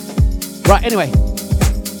 Right, anyway.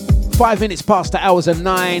 5 minutes past the hours of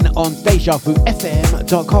 9 on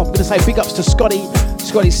dejavufm.com. I'm going to say big ups to Scotty,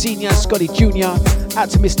 Scotty Senior, Scotty Junior, out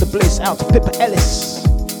to Mr. Bliss, out to Pippa Ellis.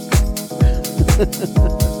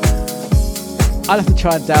 I'll have to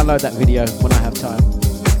try and download that video when I have time.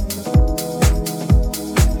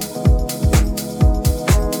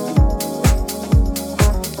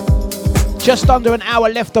 Just under an hour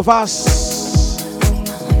left of us.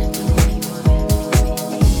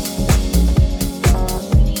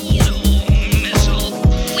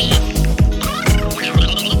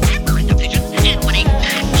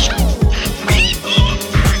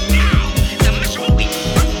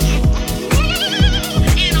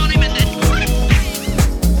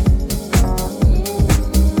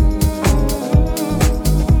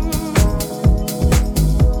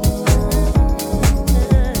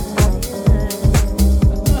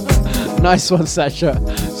 Nice one, Sasha.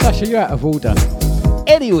 Sasha, you're out of order.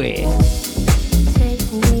 Anyway.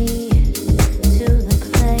 Take me to the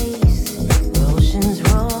place where oceans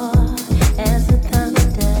roar as the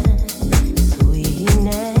thunder,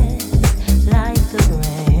 sweetness like the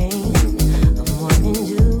rain of morning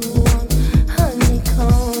dew on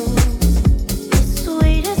honeycomb. The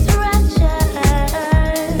sweetest rapture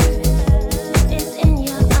is in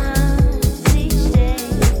your arms each day.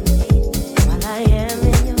 While I am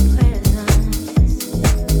in your presence,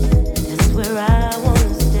 that's where I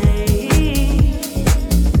wanna stay.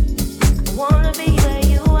 I wanna be where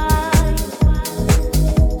you are.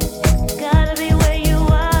 Gotta be where you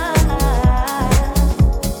are.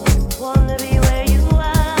 Wanna be where you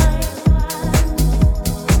are.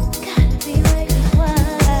 Gotta be where you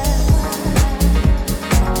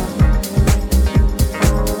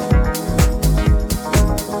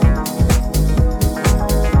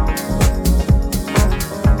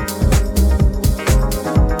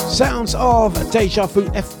Sounds of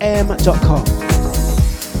dejavufm.com.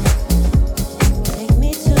 Take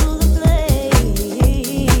me to the place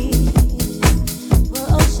where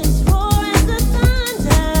oceans roar as the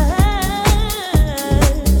thunder,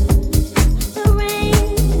 the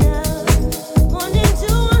rain of morning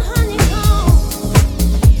dew on honeycomb.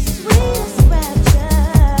 Sweetest rapture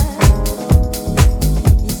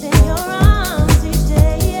is in your arms each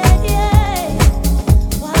day.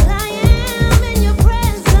 While I am in your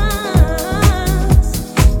presence,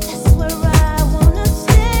 that's where I wanna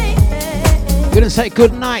stay. Gonna say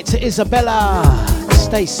good night to Isabella.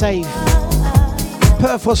 Stay safe.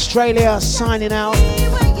 Perth, Australia, signing out.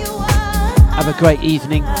 Have a great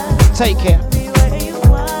evening. Take care.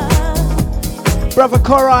 Brother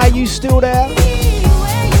Korai, you still there?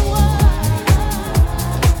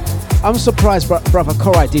 I'm surprised Brother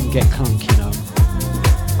Korai didn't get clunk, you know.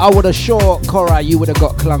 I would have sure, Korai, you would have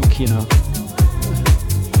got clunk, you know.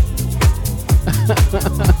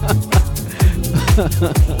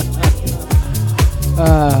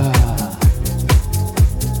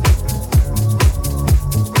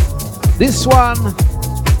 This one,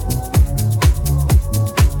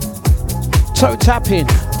 toe tapping,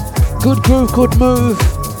 good groove, good move.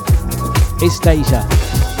 It's Deja.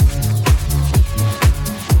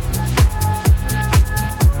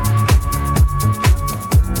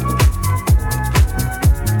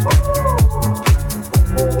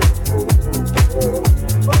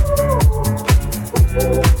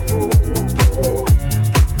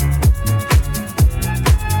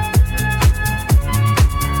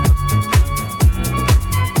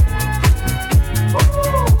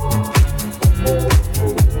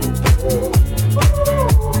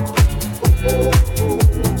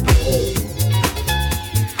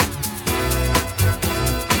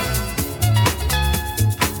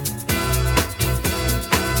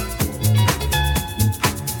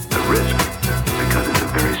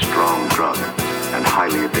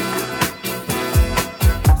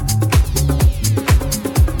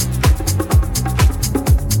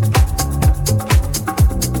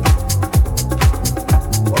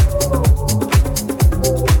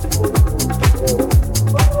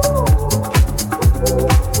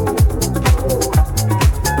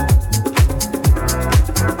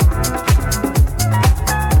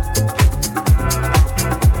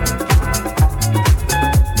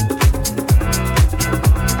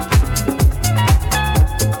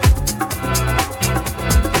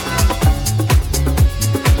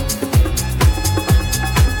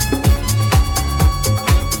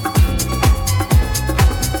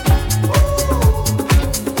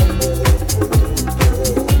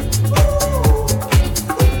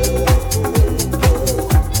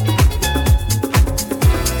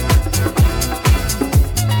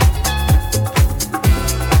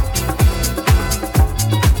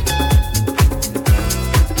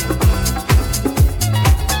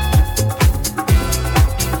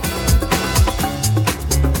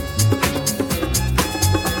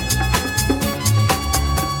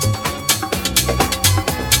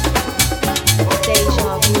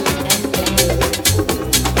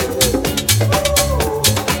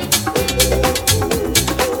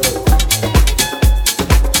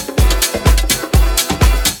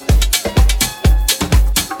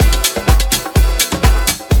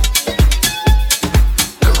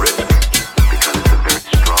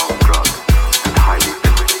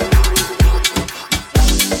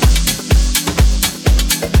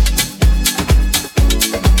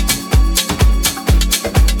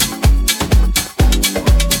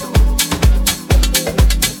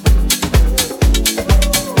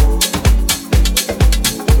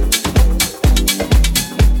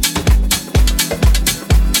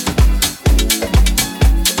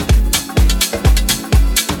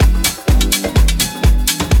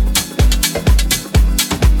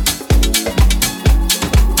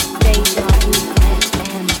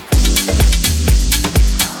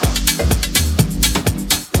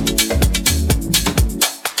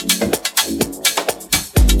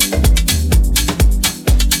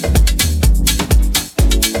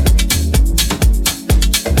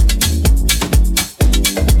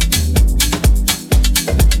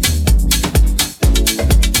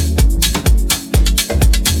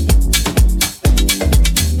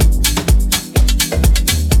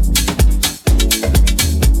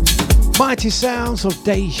 mighty sounds of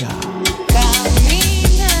Deja.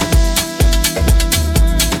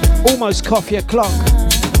 Almost coffee o'clock.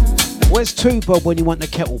 Where's 2 Bob when you want the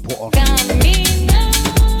kettle put on?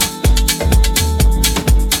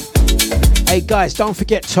 Hey guys, don't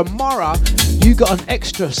forget tomorrow you got an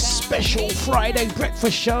extra special Friday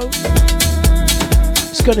breakfast show.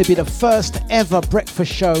 It's going to be the first ever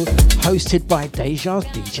breakfast show hosted by Deja's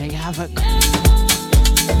DJ Havoc.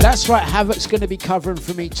 That's right, Havoc's going to be covering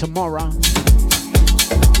for me tomorrow.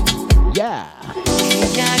 Yeah.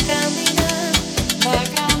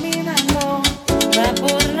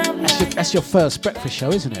 That's your first breakfast show,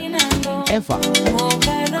 isn't it? Ever.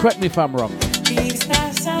 Correct me if I'm wrong.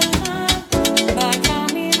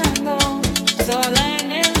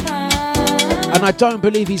 And I don't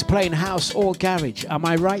believe he's playing house or garage. Am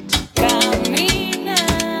I right?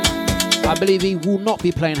 I believe he will not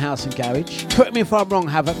be playing house and garage. Correct me if I'm wrong,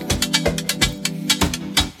 Havoc.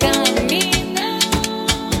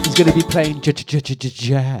 He's going to be playing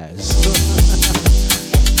jazz.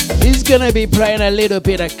 He's going to be playing a little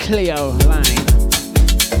bit of Cleo line.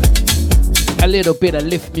 A little bit of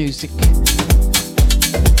lift music.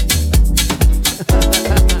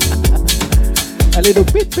 A little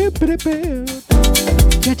bit.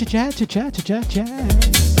 Jazz.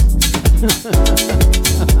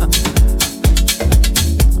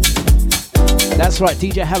 That's right,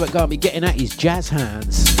 DJ Havoc gonna be getting at his jazz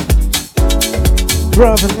hands.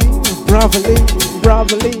 Bravely.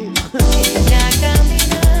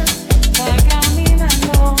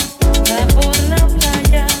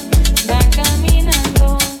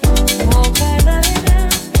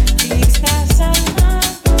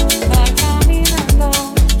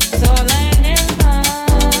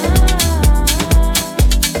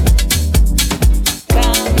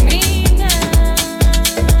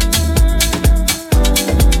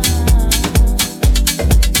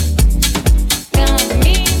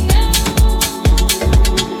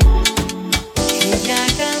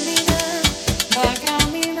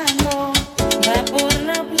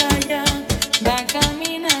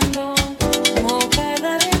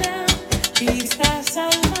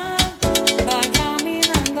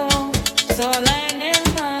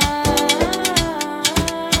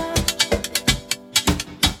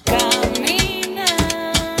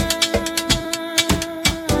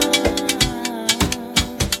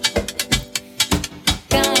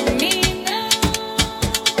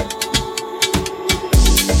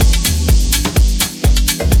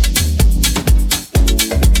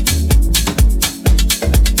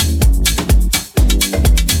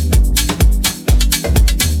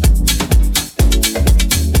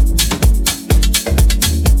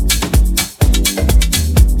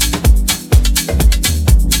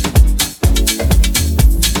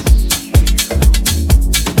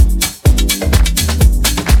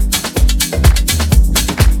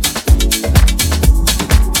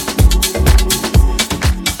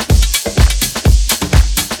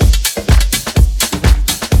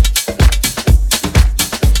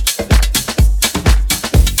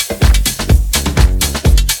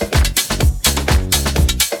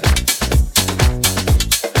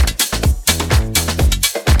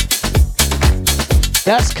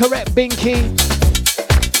 That's correct, Binky.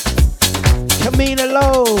 Camina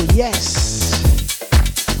Low, yes.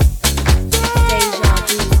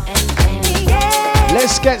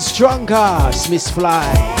 Let's get stronger, Smith Fly.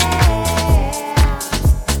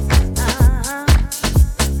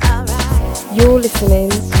 You're listening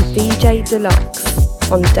to DJ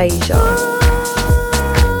Dlux on Deja.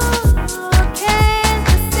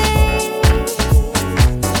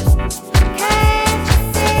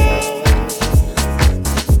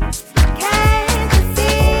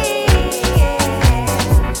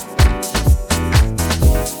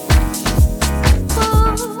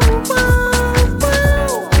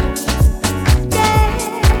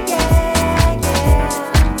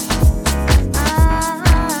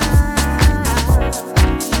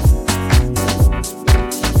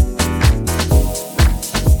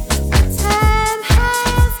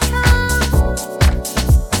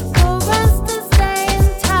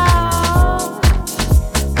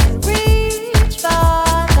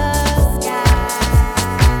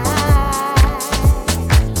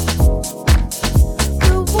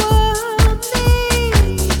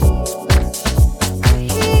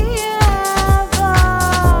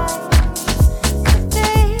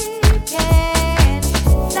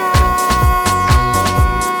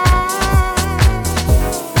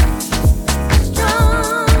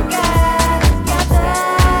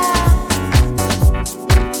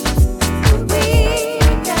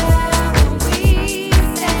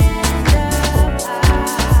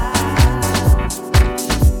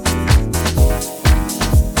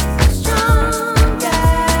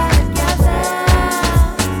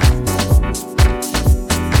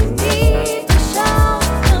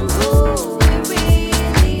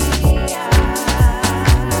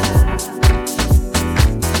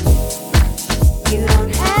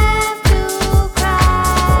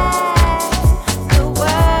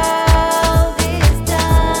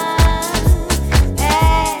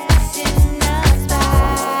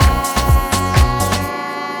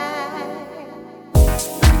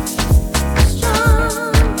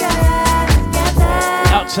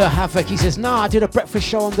 to Havoc. He says, nah, I did a breakfast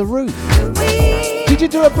show on the roof. Did you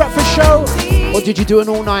do a breakfast show? Or did you do an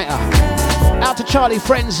all-nighter? Out to Charlie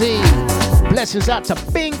Frenzy. Blessings out to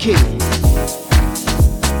Binky.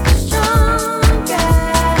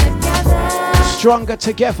 Stronger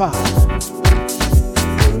together.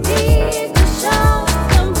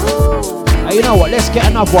 Hey, you know what? Let's get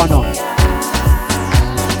another one on.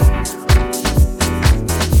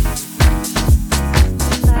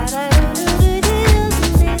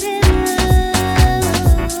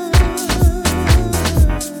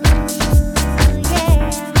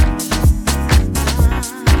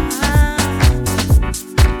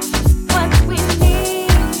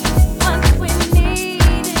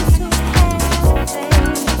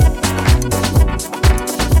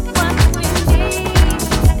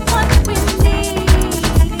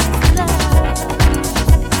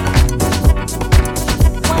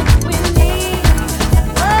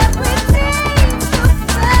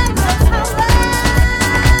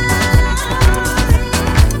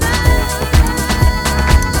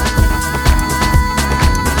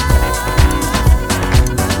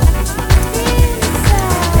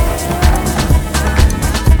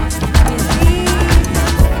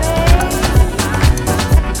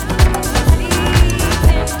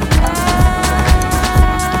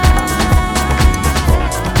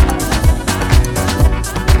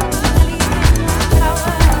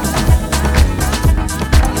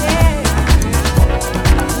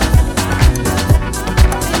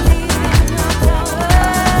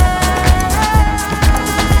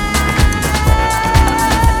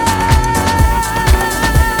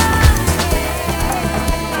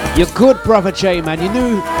 You're good, brother J, man. You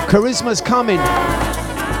knew charisma's coming.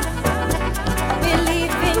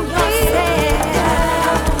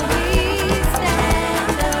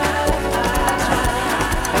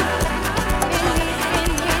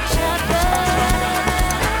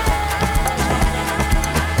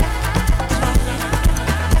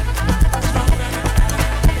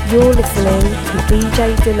 You're listening to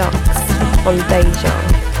DJ Dlux on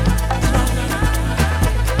Deja.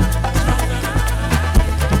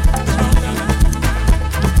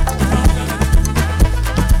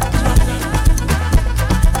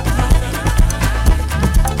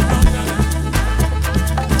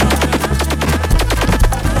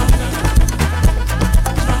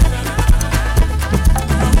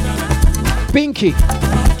 Binky,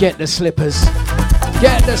 get the slippers.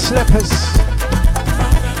 Get the slippers.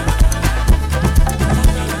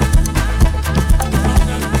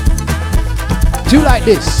 Do like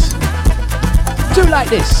this. Do like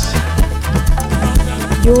this.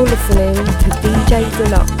 You're listening to DJ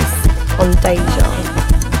Dlux on Deja.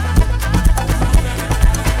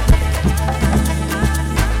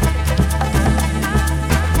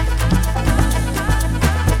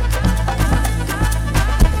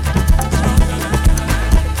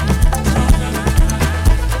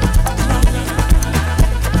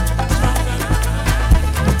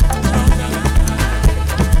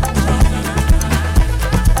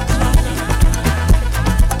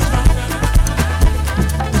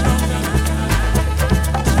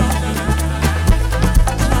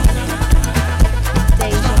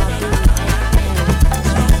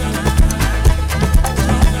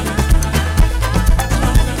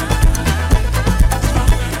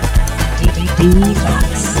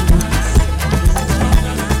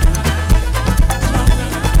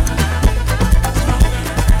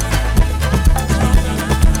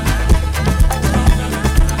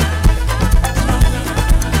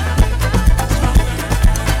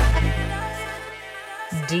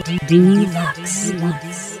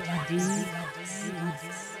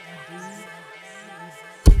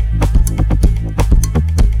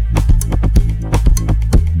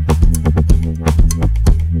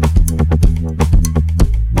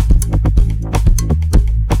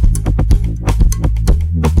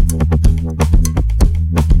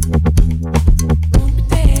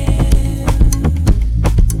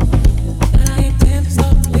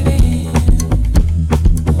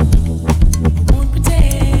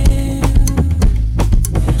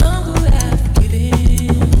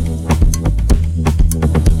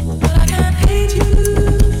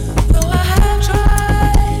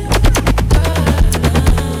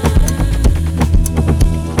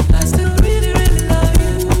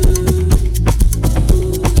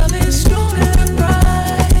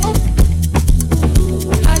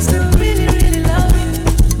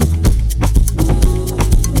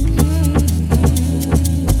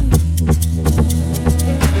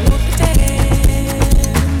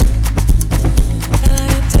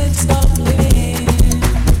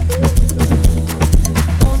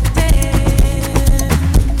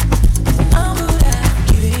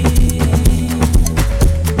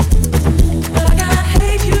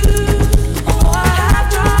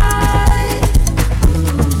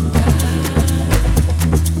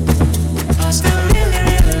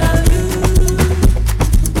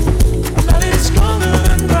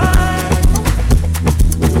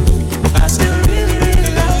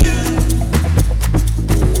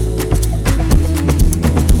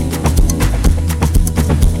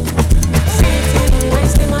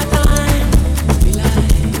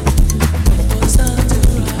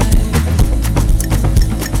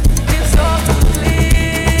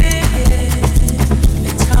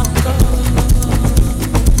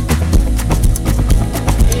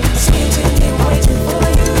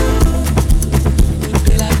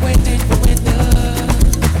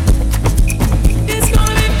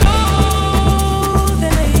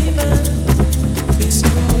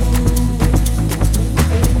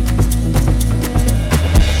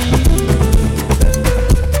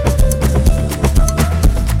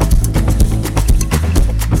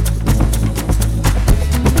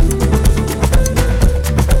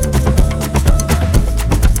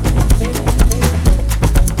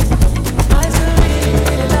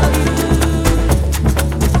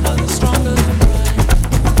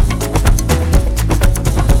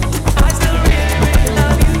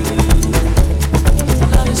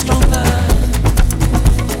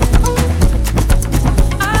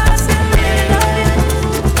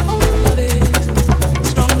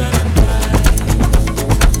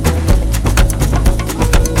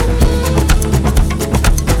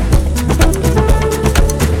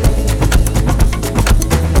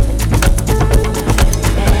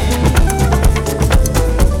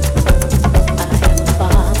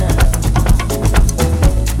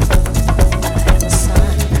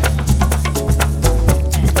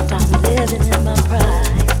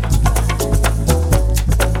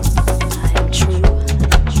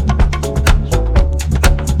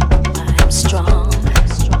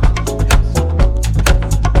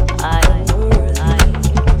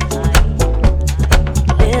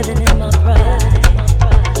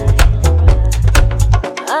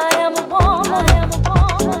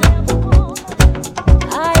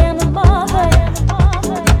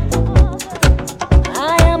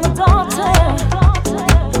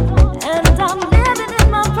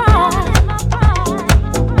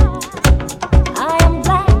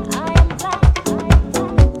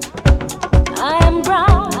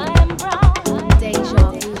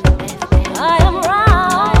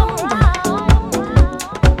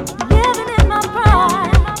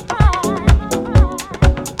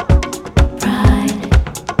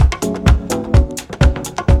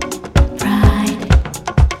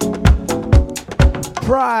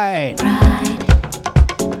 Pride.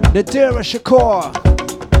 Nadira Shakur.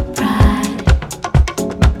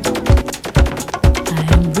 I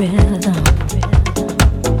am rhythm.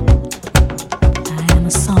 I am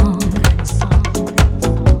a song.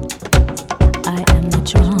 I am the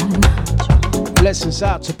drum. Blessings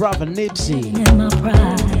out to brother Nipsey. In my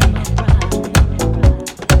pride.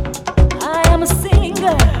 I am a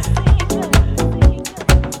singer.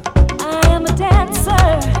 I am a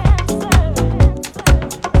dancer.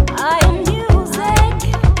 I am music.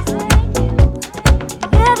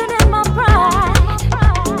 Living in my pride.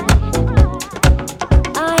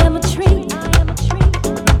 I am a tree.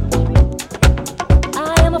 I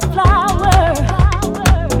am a flower.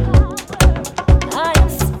 I am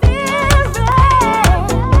spirit.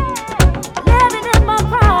 Living in my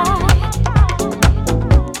pride.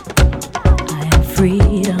 I am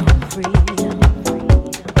freedom.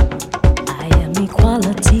 I am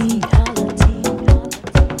equality.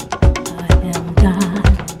 I am God.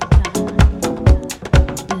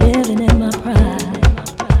 Living in my pride.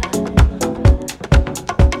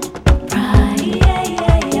 Pride, yeah,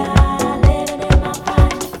 yeah, yeah. Living in my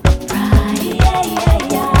pride. Pride, yeah, yeah,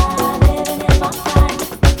 yeah. Living in my pride.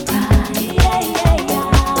 Pride, yeah, yeah, yeah.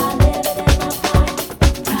 Living in my pride.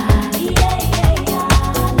 Pride, yeah, yeah, yeah.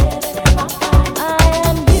 Living in my pride. I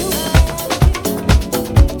am you.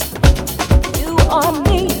 You are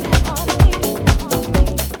me.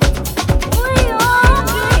 We are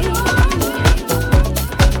me.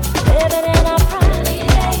 Living in our pride.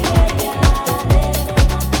 Yeah, yeah, yeah.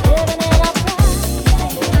 Living in our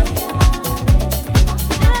pride.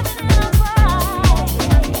 Living in our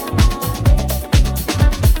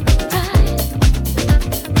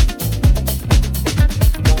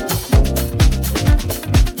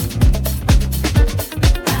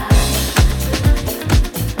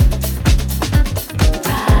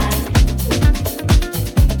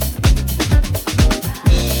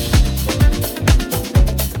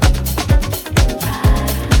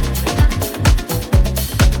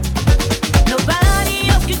Nobody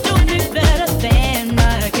else can do me better than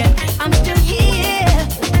I can. I'm still here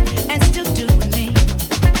and still doing me.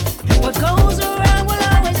 What goes around will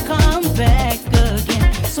always come back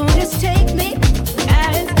again. So just take me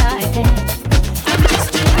as I am. I'm just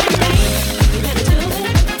doing me. You better do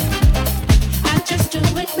it. I'm just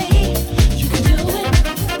doing me. You can do it.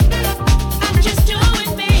 I'm just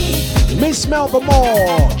doing me. Miss Melba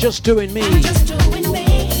Moore, just doing me. I'm just doing me.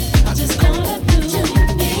 I'm just gonna do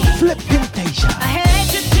me. Flipping Deja. I had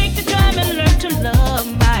to take the time and learn to love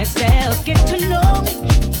myself, get to know me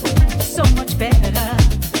so much better.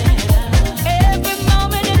 Every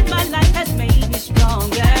moment in my life has made me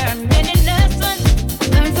stronger. Many lessons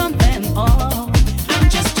learned from them all. I'm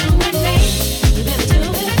just doing me. You better do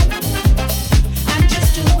it. I'm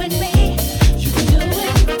just doing me. You can do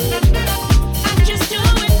it. I'm just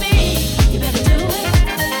doing me. You better do it.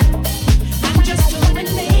 I'm just doing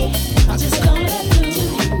me. I'm just gonna do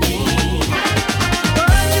me.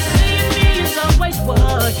 What you see in me is always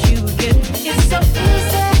what you get. It's so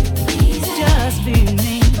easy, just be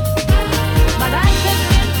me. My life has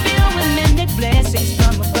been filled with many blessings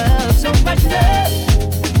from above. So much love,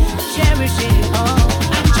 cherish it all.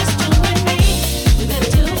 I'm just doing me. You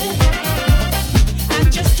better do it. I'm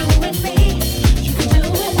just doing me. You can do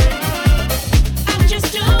it. I'm just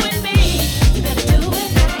doing me. You better do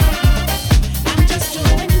it. I'm just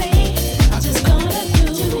doing me. I'm just gonna do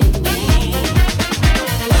me.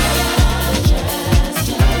 Just do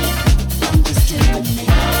it. I'm just doing me.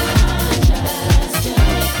 Just do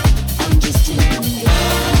it. I'm just doing me.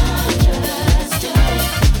 Just do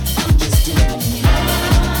it. I'm just doing me.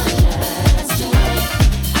 Just do it.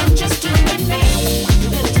 I'm just doing me. You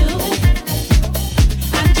better do it.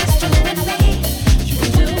 I'm just doing me. You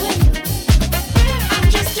can do it. I'm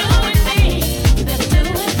just doing me. You better do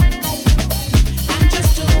it. I'm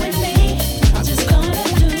just doing me. I'm just gonna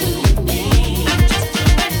do me. I'm just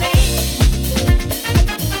doing me.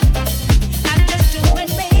 I'm just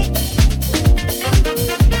doing me.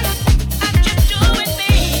 I'm just doing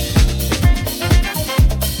me.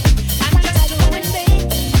 I'm just doing me.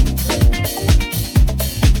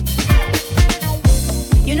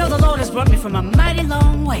 You know, the Lord has brought me from a mighty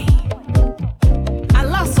long way. I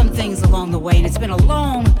lost some things along the way, and it's been a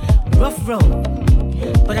long, rough road.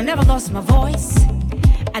 But I never lost my voice.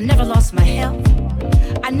 I never lost my health.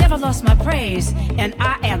 I never lost my praise, and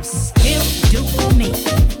I am still doing me.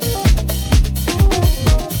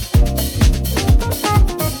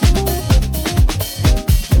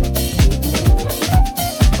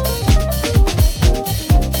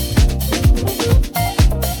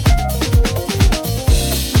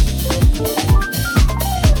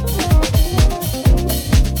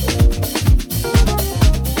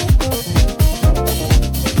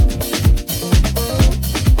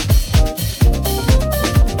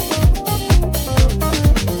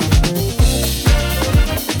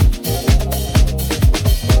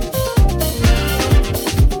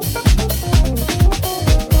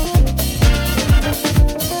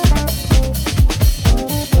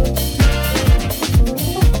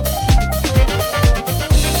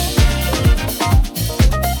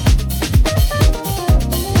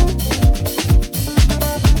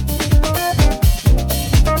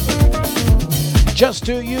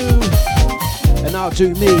 do you, and I'll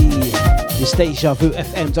do me. It's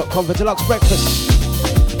dejavufm.com for Dlux Breakfast.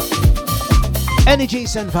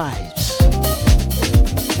 Energies and vibes.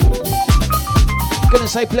 Gonna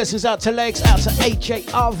say blessings out to Legs, out to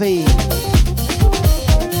HARV,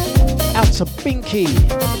 out to Binky.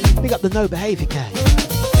 Big up the No Behaviour gang.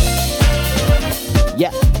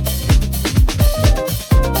 Yeah.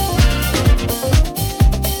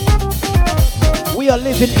 We are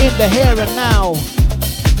living in the here and now.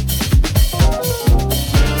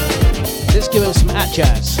 Let's give them some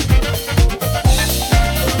jazz.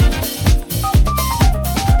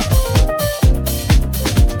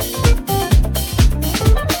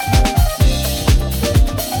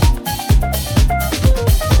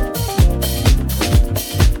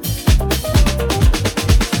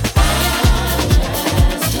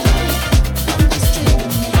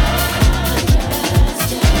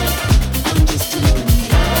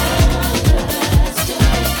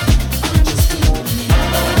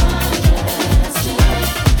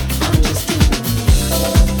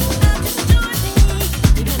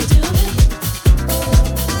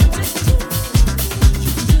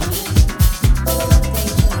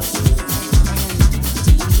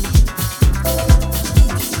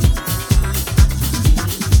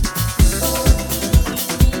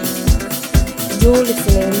 You're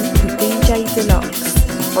listening to DJ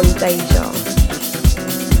Dlux on Deja.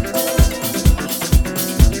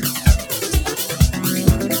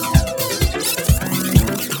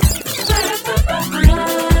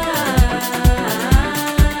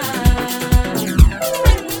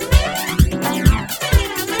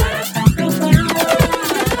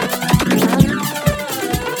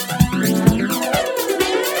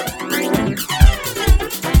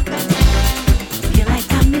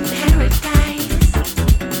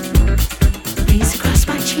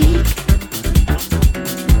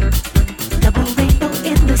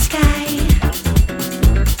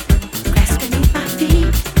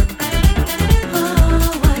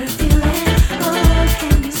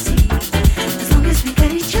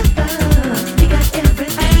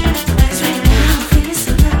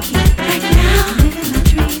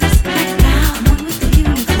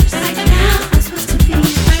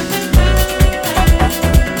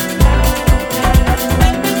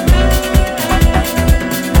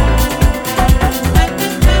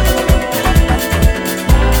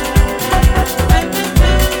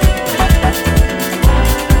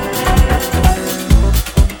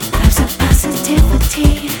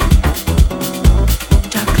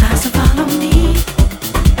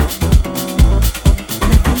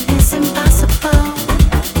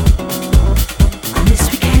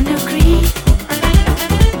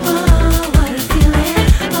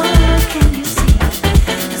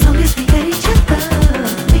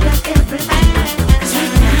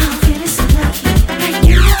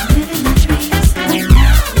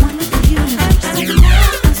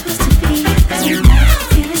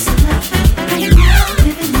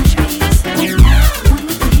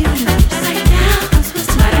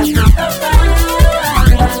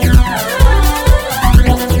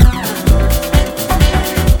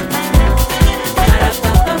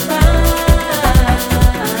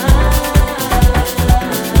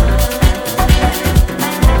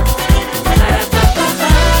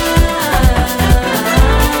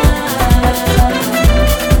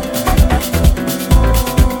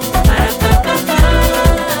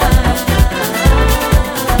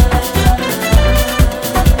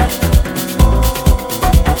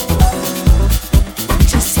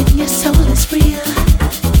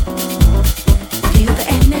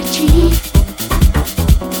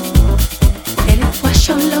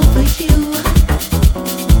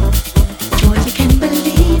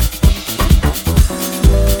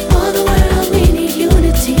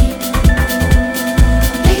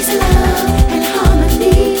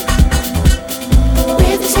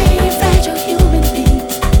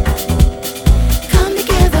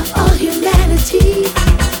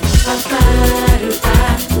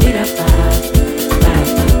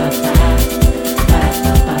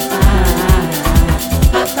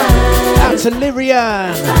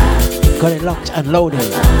 Got it locked and loaded.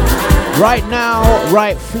 Right now,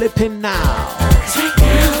 right flipping now.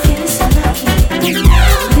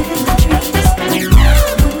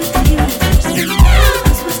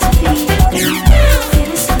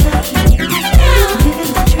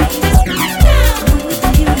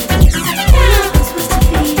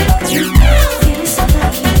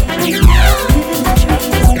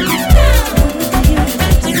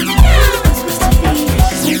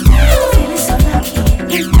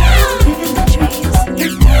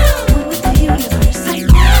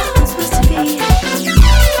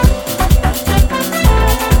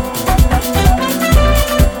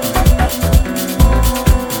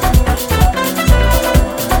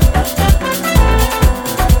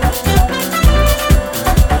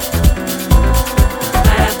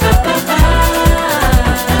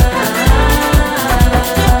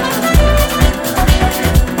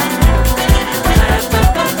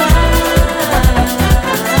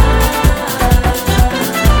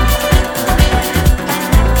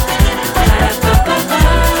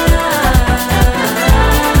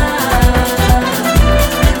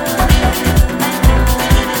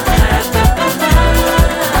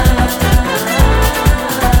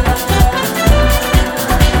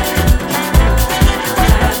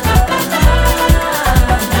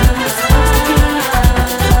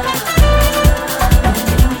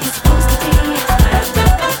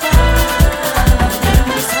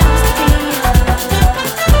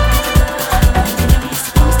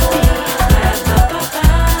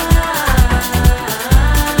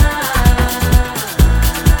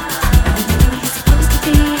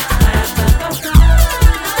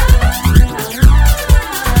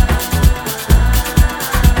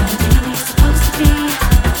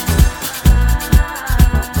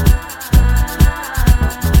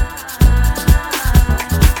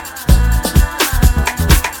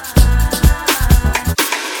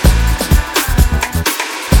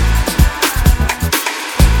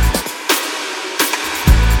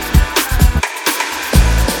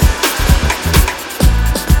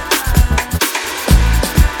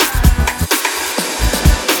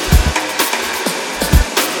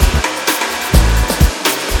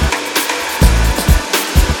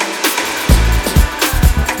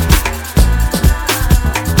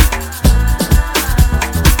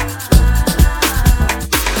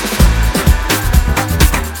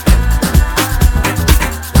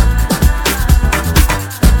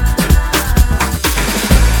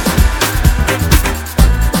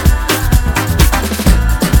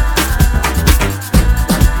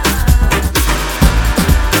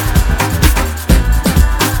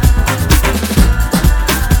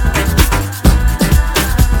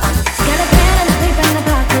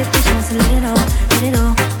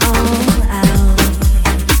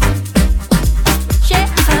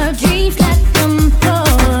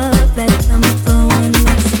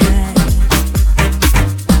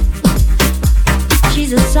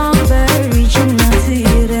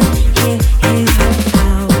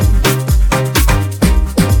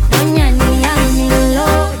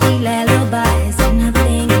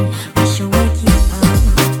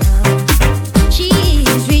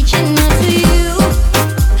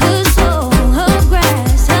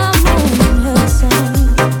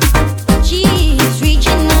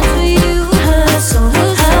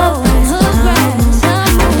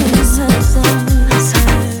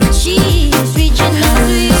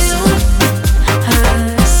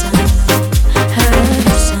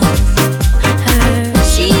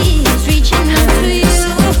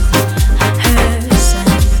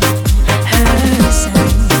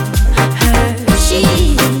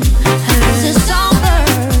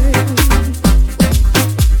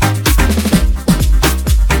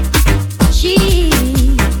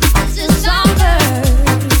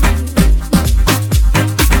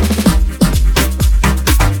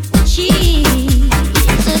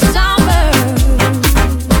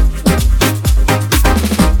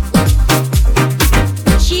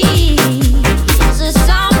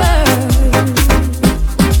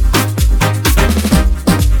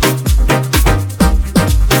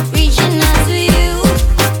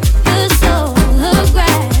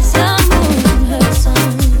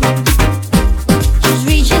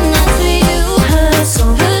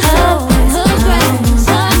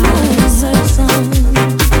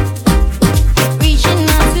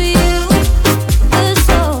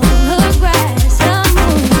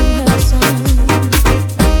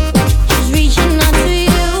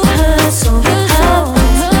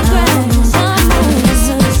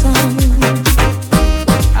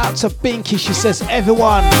 Binky, she says,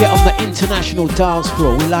 everyone get on the international dance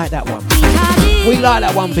floor. We like that one. We like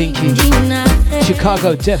that one, Binky.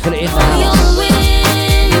 Chicago definitely in the house.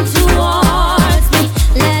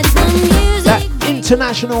 That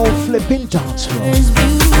international flipping dance floor.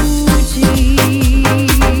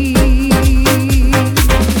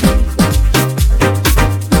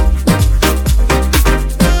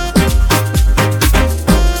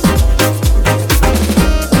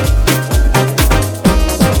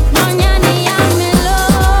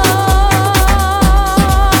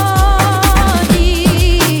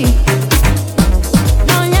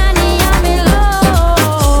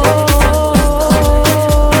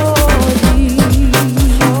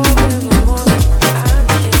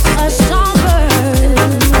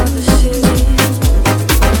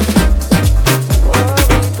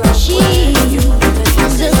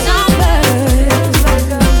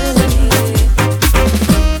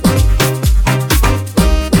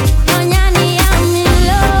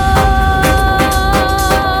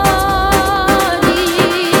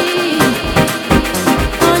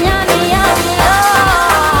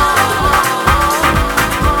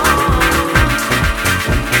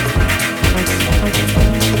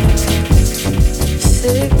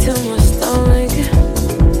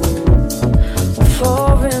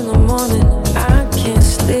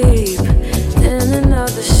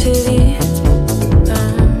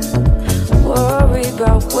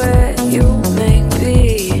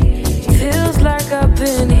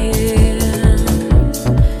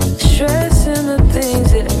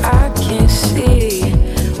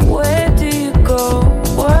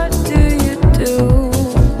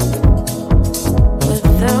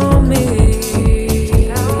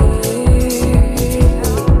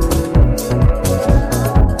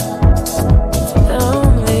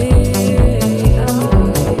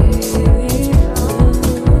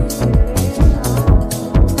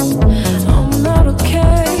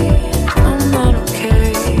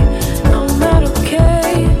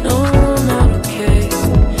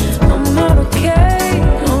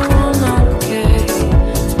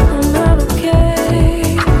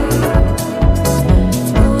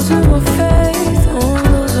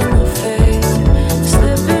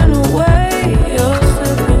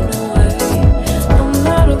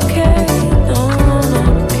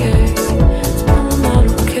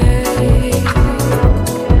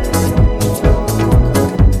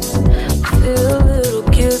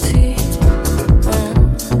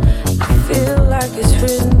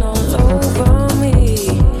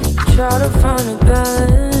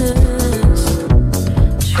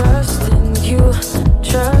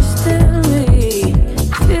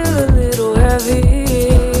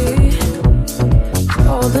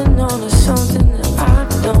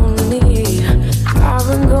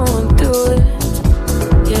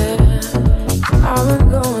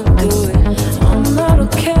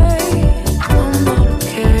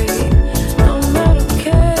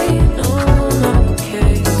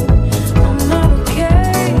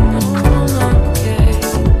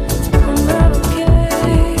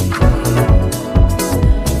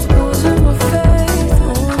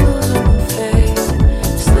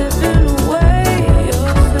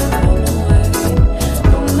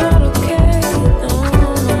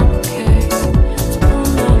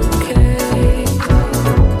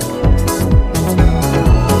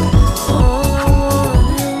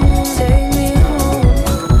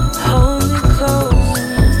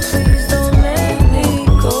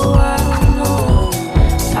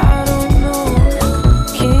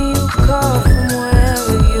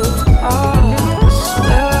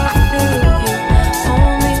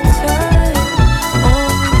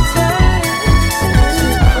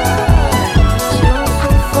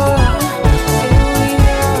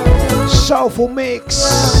 Soulful mix.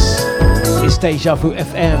 It's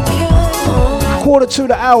Dejavufm.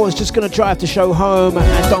 1:45, just gonna drive the show home.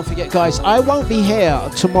 And don't forget, guys, I won't be here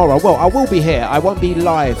tomorrow. Well, I will be here. I won't be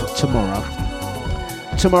live tomorrow.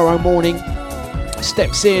 Tomorrow morning,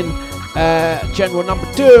 steps in General Number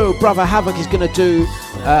 2. Brother Havoc is gonna do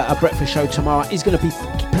a breakfast show tomorrow. He's gonna be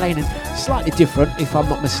playing it slightly different, if I'm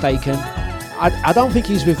not mistaken. I don't think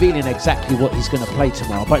he's revealing exactly what he's going to play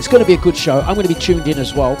tomorrow, but it's going to be a good show. I'm going to be tuned in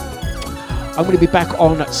as well. I'm going to be back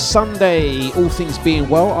on Sunday, all things being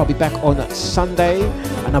well. I'll be back on Sunday,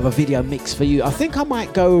 another video mix for you. I think I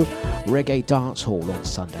might go reggae dance hall on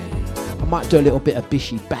Sunday. I might do a little bit of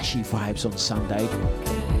bishy bashy vibes on Sunday,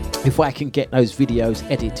 if I can get those videos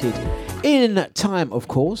edited in time, of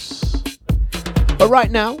course. But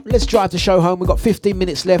right now, let's drive the show home. We've got 15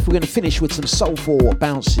 minutes left. We're going to finish with some soulful,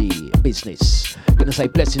 bouncy business. I'm going to say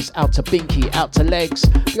blessings out to Binky, out to Legs.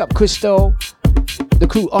 Big up Crystal, the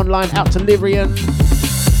crew online, out to Lyrian.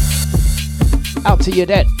 Out to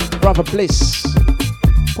Yadette, Brother Bliss,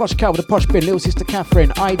 Posh Cal with the Posh Bin, Little Sister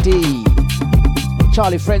Catherine, ID,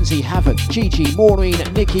 Charlie Frenzy, Havoc, Gigi, Maureen,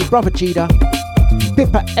 Nikki, Brother Jida,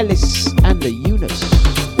 Pippa Ellis, and the Eunice.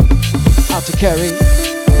 Out to Kerry.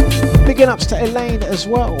 Big ups to Elaine as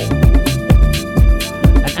well.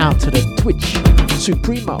 And out to the Twitch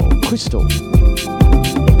Supremo, Crystal.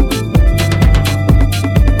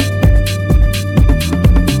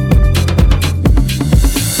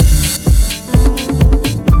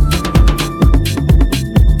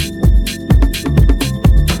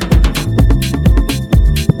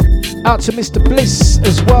 Out to Mr. Bliss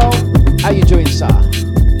as well. How you doing, sir?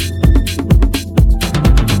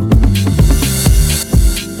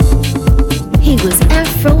 He was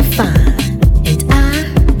Afro fine, and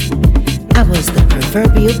I was the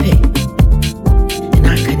proverbial pig, and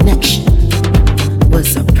our connection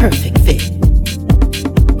was a perfect fit.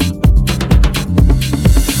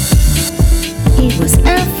 He was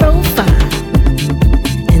Afro fine,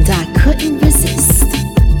 and I couldn't resist,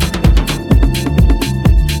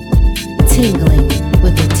 tingling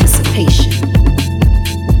with anticipation,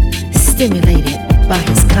 stimulated by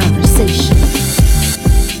his conversation.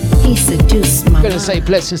 He seduced my I'm gonna mind say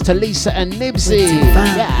blessings to Lisa and Nibsy. with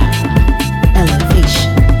divine Yeah.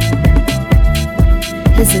 elevation.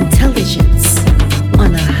 His intelligence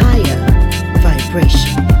on a higher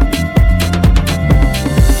vibration.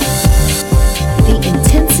 The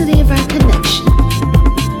intensity of our connection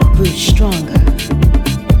grew stronger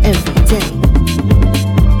every day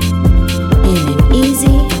in an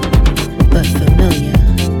easy but familiar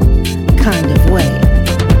kind of way.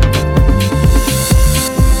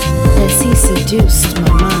 As he seduced my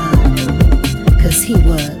mind, 'cause he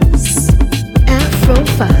was Afro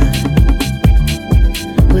fine,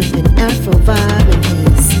 with an Afro vibe, and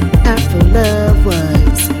his Afro love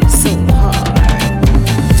was so hard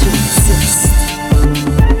to resist.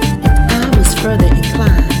 And I was further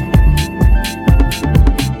inclined,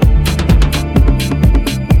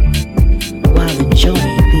 while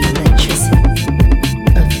enjoying the electricity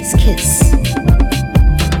of his kiss.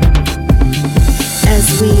 As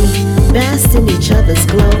we basked in each other's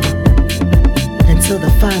glow, until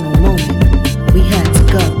the final moment we had to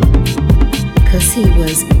go, 'cause he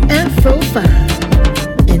was Afro fine,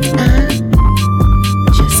 and I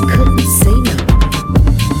just couldn't say no.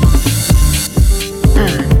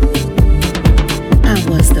 I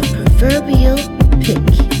was the proverbial pick,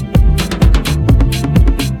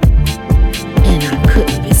 and I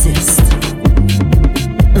couldn't resist.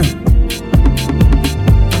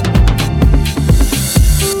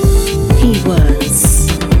 He was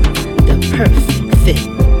the perfect fit.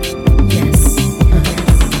 Yes.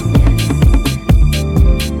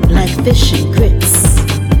 Like fish and grits,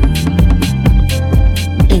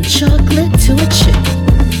 and chocolate to a chip,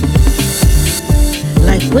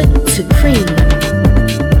 like whipped to cream,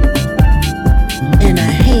 and a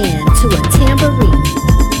hand to a tambourine,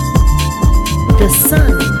 the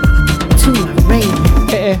sun to my rain.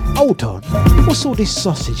 Hey, hold on. What's all this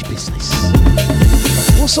sausage business?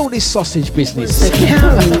 What's all this sausage business? The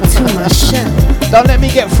calorie to my shell. Don't let me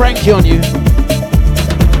get Frankie on you.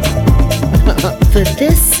 For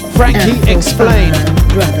this Frankie, Afro explain. fine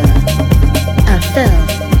brother, I fell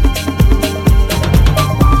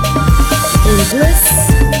in bliss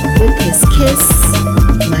with his kiss,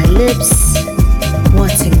 my lips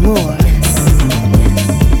wanting more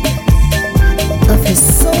of his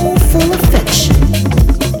soulful affection.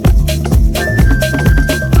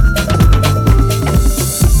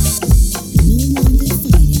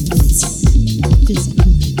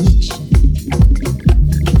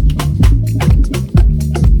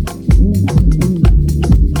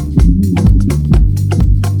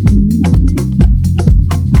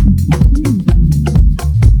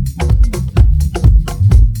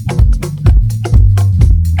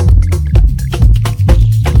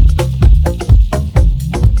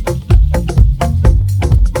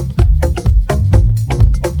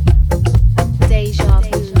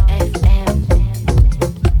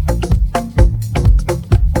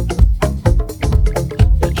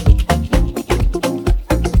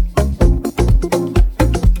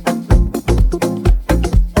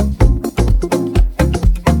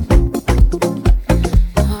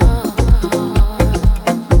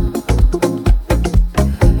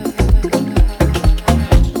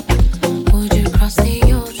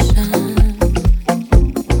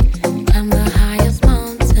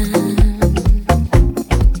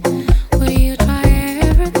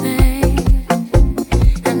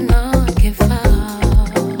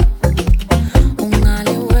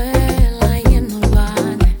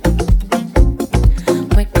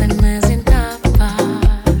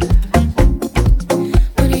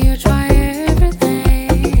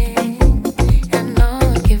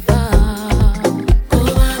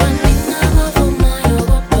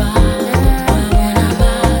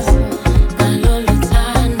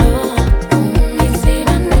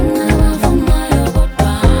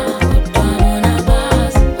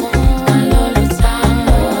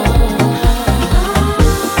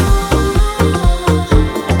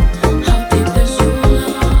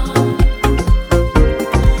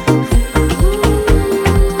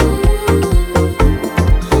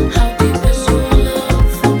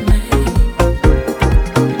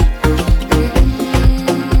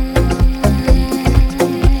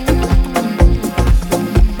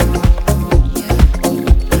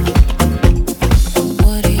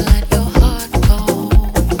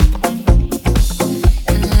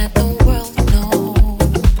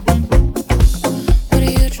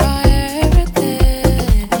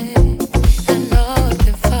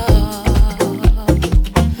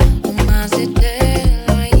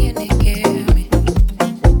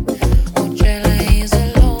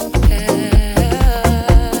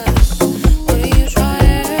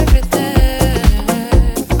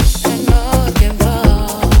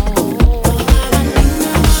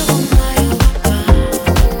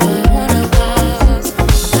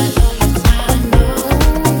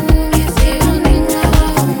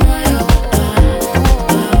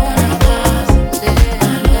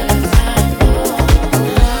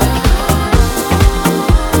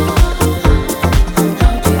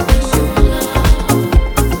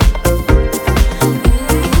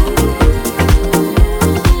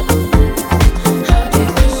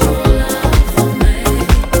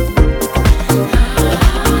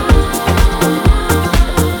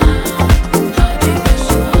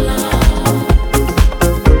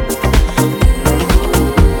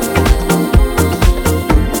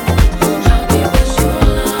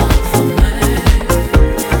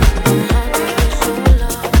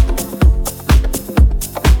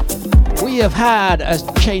 have had a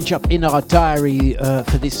change up in our diary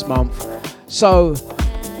for this month. So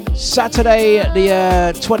Saturday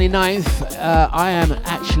the 29th, I am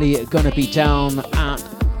actually going to be down at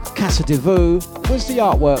Casa de Vu. Where's the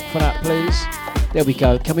artwork for that, please? There we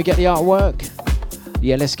go. Can we get the artwork?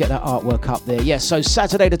 Yeah, let's get that artwork up there. Yeah, so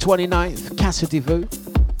Saturday the 29th, Casa de Vu.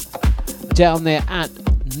 Down there at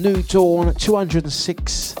New Dawn,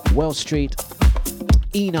 206 Wells Street,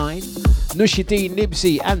 E9. Nushi D,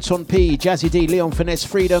 Nibsy, Anton P, Jazzy D, Leon Finesse,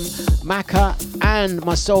 Freedom, Maka, and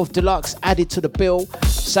myself, Dlux, added to the bill.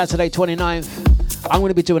 Saturday 29th. I'm going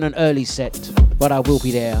to be doing an early set, but I will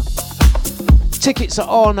be there. Tickets are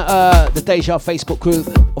on the Deja Facebook group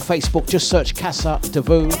or Facebook. Just search Casa de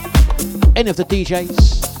Vu. Any of the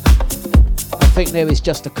DJs. I think there is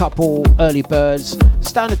just a couple early birds.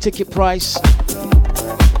 Standard ticket price,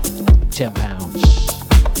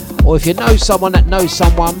 £10. Or if you know someone that knows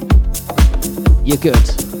someone, you're good.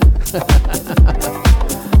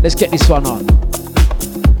 Let's get this one on.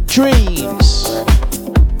 Dreams.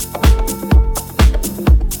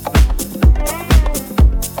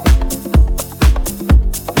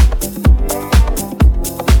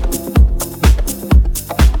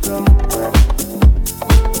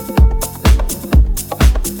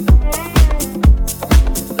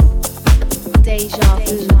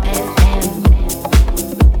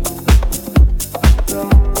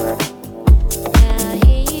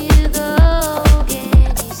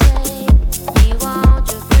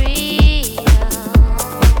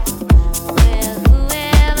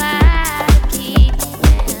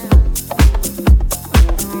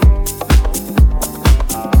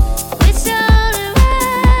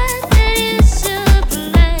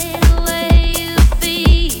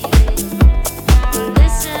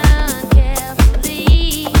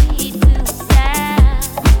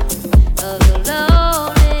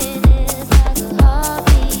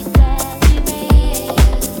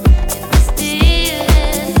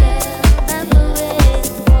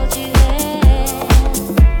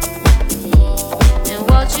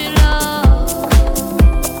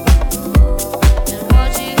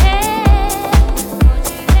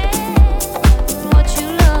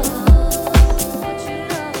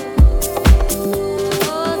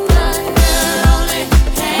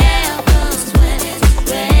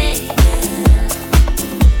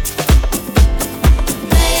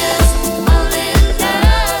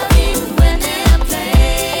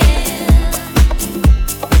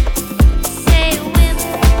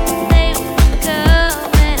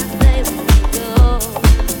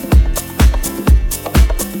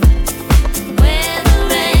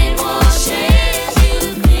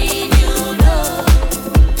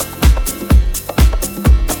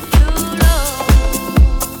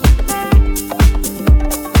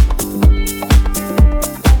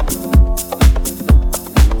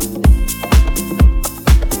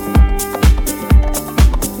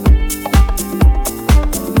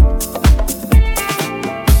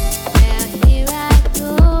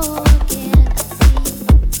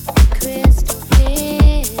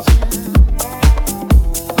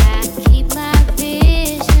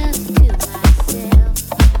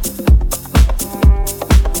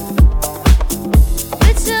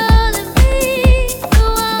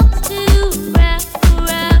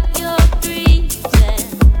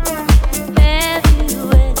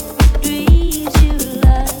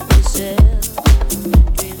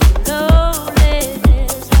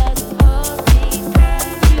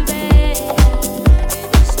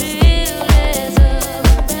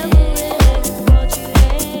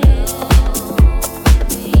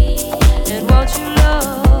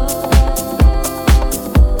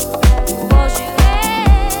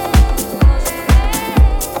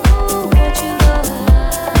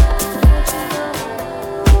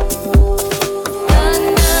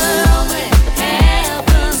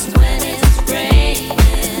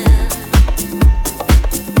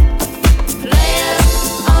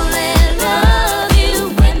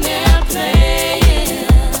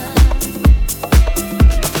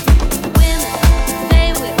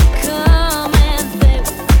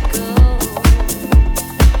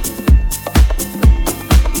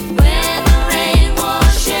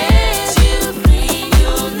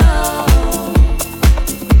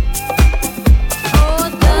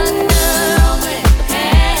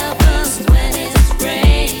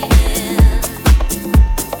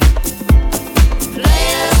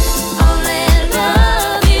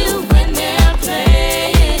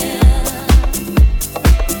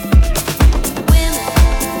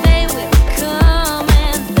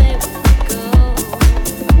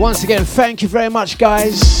 Once again, thank you very much,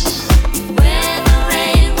 guys.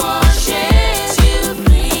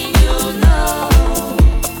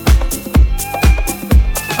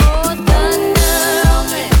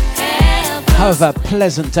 Have a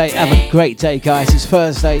pleasant day. Have a great day, guys. It's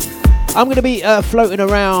Thursday. I'm going to be floating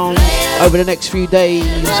around over the next few days.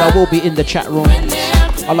 I will be in the chat room.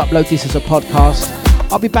 I'll upload this as a podcast.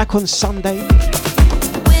 I'll be back on Sunday.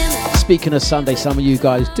 Speaking of Sunday, some of you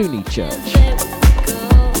guys do need church.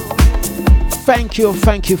 Thank you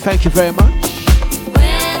very much.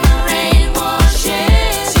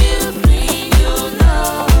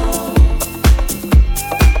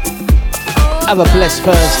 Have a blessed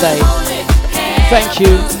Thursday. Thank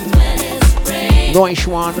you. Nice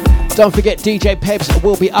one. Don't forget DJ Pebs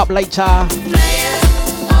will be up later.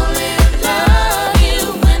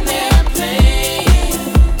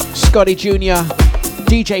 Scotty Jr.,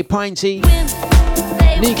 DJ Pinty,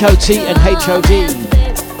 Nico T and HOD.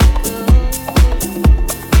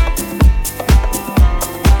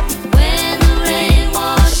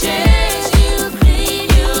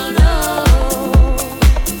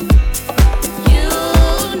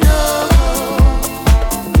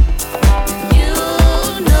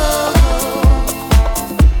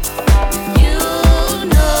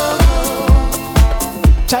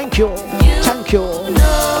 Thank you.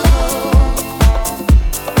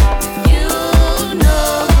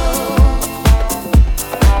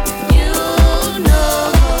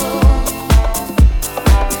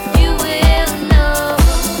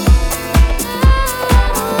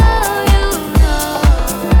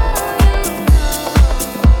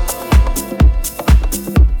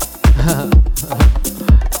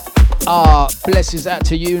 Blessings out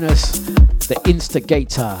to Eunice, the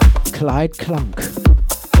instigator, Clyde Clunk,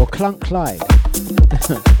 or Clunk Clyde.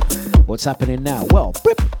 What's happening now? Well,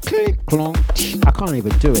 blip, click, clunk. I can't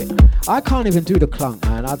even do it. I can't even do the clunk,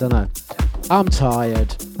 man. I don't know. I'm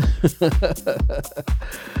tired. It's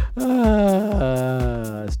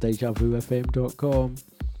dejavufm.com.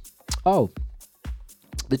 Oh,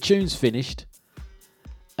 the tune's finished,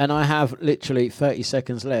 and I have literally 30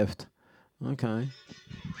 seconds left. Okay.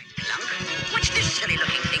 What's this silly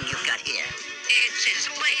looking thing you've got here? It's his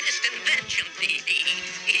latest invention, Dee.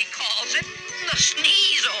 He calls it the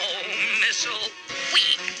Sneeze-O missile. We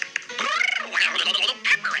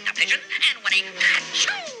pepper at the pigeon, and when he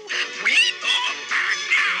achoo, we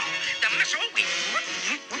now the missile we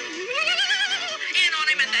in on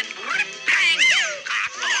him and then bang,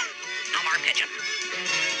 no more pigeon.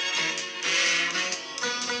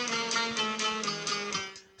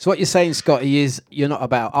 So what you're saying, Scotty, is you're not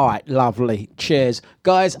about. All right, lovely. Cheers.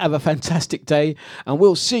 Guys, have a fantastic day, and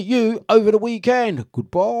we'll see you over the weekend.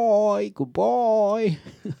 Goodbye.